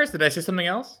Jaguars? Did I say something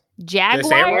else?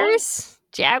 Jaguars?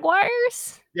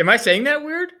 Jaguars? Am I saying that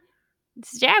weird?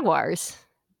 It's Jaguars.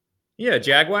 Yeah,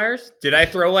 Jaguars. Did I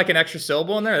throw like an extra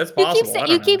syllable in there? That's possible.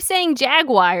 You keep saying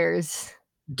Jaguars.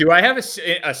 Do I have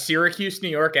a Syracuse, New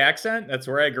York accent? That's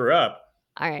where I grew up.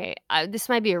 All right. This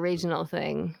might be a regional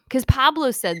thing because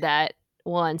Pablo said that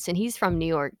once and he's from New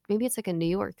York. Maybe it's like a New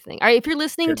York thing. All right. If you're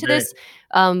listening to this,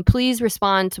 please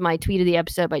respond to my tweet of the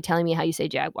episode by telling me how you say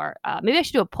Jaguar. Maybe I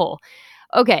should do a poll.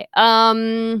 Okay.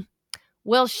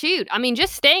 Well, shoot. I mean,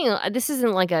 just staying. This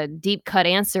isn't like a deep cut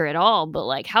answer at all, but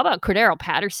like, how about Cordero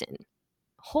Patterson?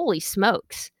 Holy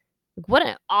smokes. What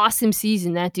an awesome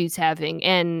season that dude's having.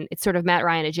 And it's sort of Matt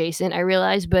Ryan adjacent, I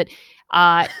realize, but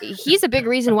he's a big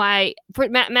reason why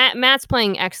Matt's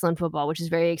playing excellent football, which is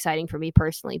very exciting for me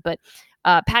personally. But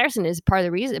Patterson is a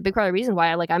big part of the reason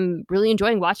why I'm really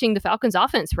enjoying watching the Falcons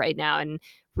offense right now, and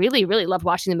really, really loved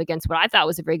watching them against what I thought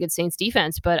was a very good Saints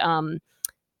defense. But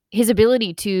his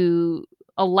ability to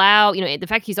allow, the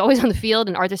fact he's always on the field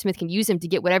and Arthur Smith can use him to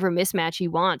get whatever mismatch he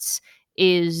wants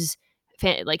is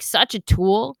like such a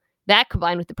tool. That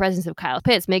combined with the presence of Kyle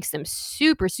Pitts makes them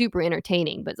super, super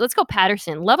entertaining. But let's go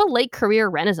Patterson. Love a late career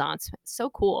renaissance. It's so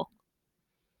cool.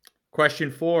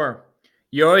 Question 4.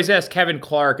 You always ask Kevin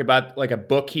Clark about like a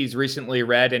book he's recently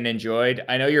read and enjoyed.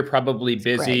 I know you're probably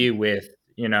busy with,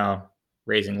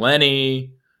 raising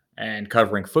Lenny and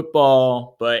covering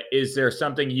football, but is there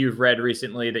something you've read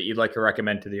recently that you'd like to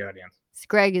recommend to the audience?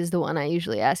 Greg is the one I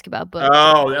usually ask about books.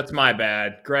 Oh, that's my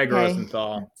bad. Greg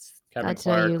Rosenthal. Kevin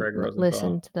Clark, Greg Rosenthal.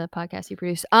 Listen to the podcast you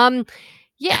produce. So I'm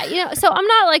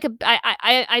not like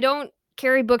I don't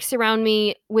carry books around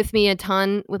with me a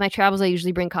ton. With my travels, I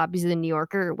usually bring copies of the New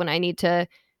Yorker when I need to,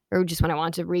 or just when I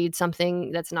want to read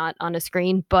something that's not on a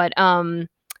screen. But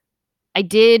I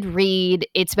did read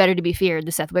It's Better to Be Feared,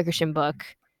 the Seth Wickersham book,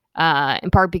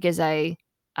 in part because I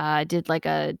did like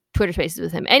a Twitter Spaces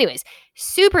with him. Anyways,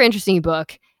 super interesting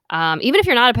book. Even if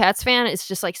you're not a Pats fan, it's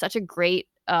just like such a great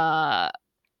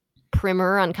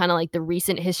primer on kind of like the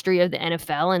recent history of the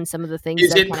NFL and some of the things.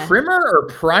 Is it primer or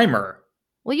primer?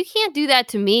 Well, you can't do that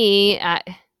to me.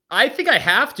 I think I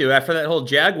have to after that whole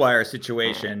Jaguar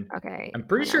situation. Okay. I'm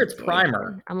pretty sure it's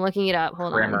primer. I'm looking it up.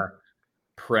 Hold on.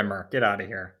 Primer. Get out of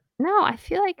here. No, I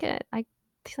feel like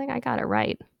I got it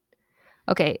right.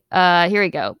 Okay. Here we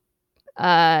go.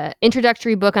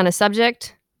 Introductory book on a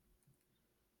subject.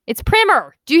 It's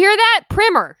primer. Do you hear that?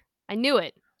 Primer. I knew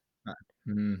it.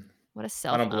 What a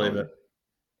cell phone. I don't believe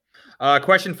it.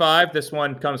 Question 5. This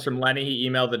one comes from Lenny. He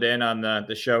emailed it in on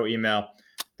the show email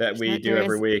that we do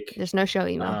every week. There's no show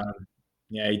email.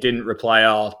 He didn't reply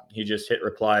all. He just hit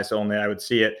reply, so only I would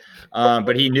see it.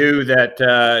 But he knew that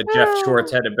Jeff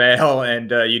Schwartz had to bail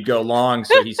and you'd go long,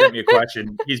 so he sent me a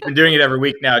question. He's been doing it every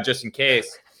week now, just in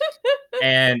case.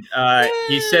 And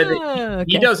he said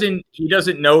that he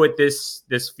doesn't know what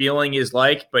this feeling is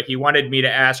like, but he wanted me to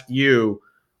ask you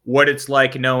what it's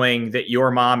like knowing that your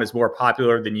mom is more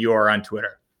popular than you are on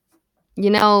Twitter.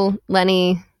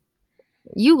 Lenny,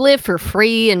 you live for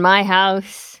free in my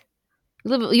house.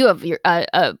 You have your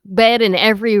a bed in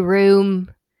every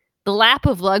room, the lap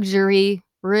of luxury.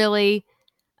 Really,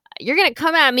 you're gonna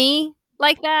come at me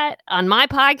like that on my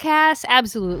podcast?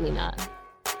 Absolutely not.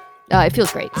 It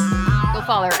feels great. Go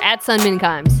follow her at Sunmin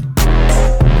Kimes.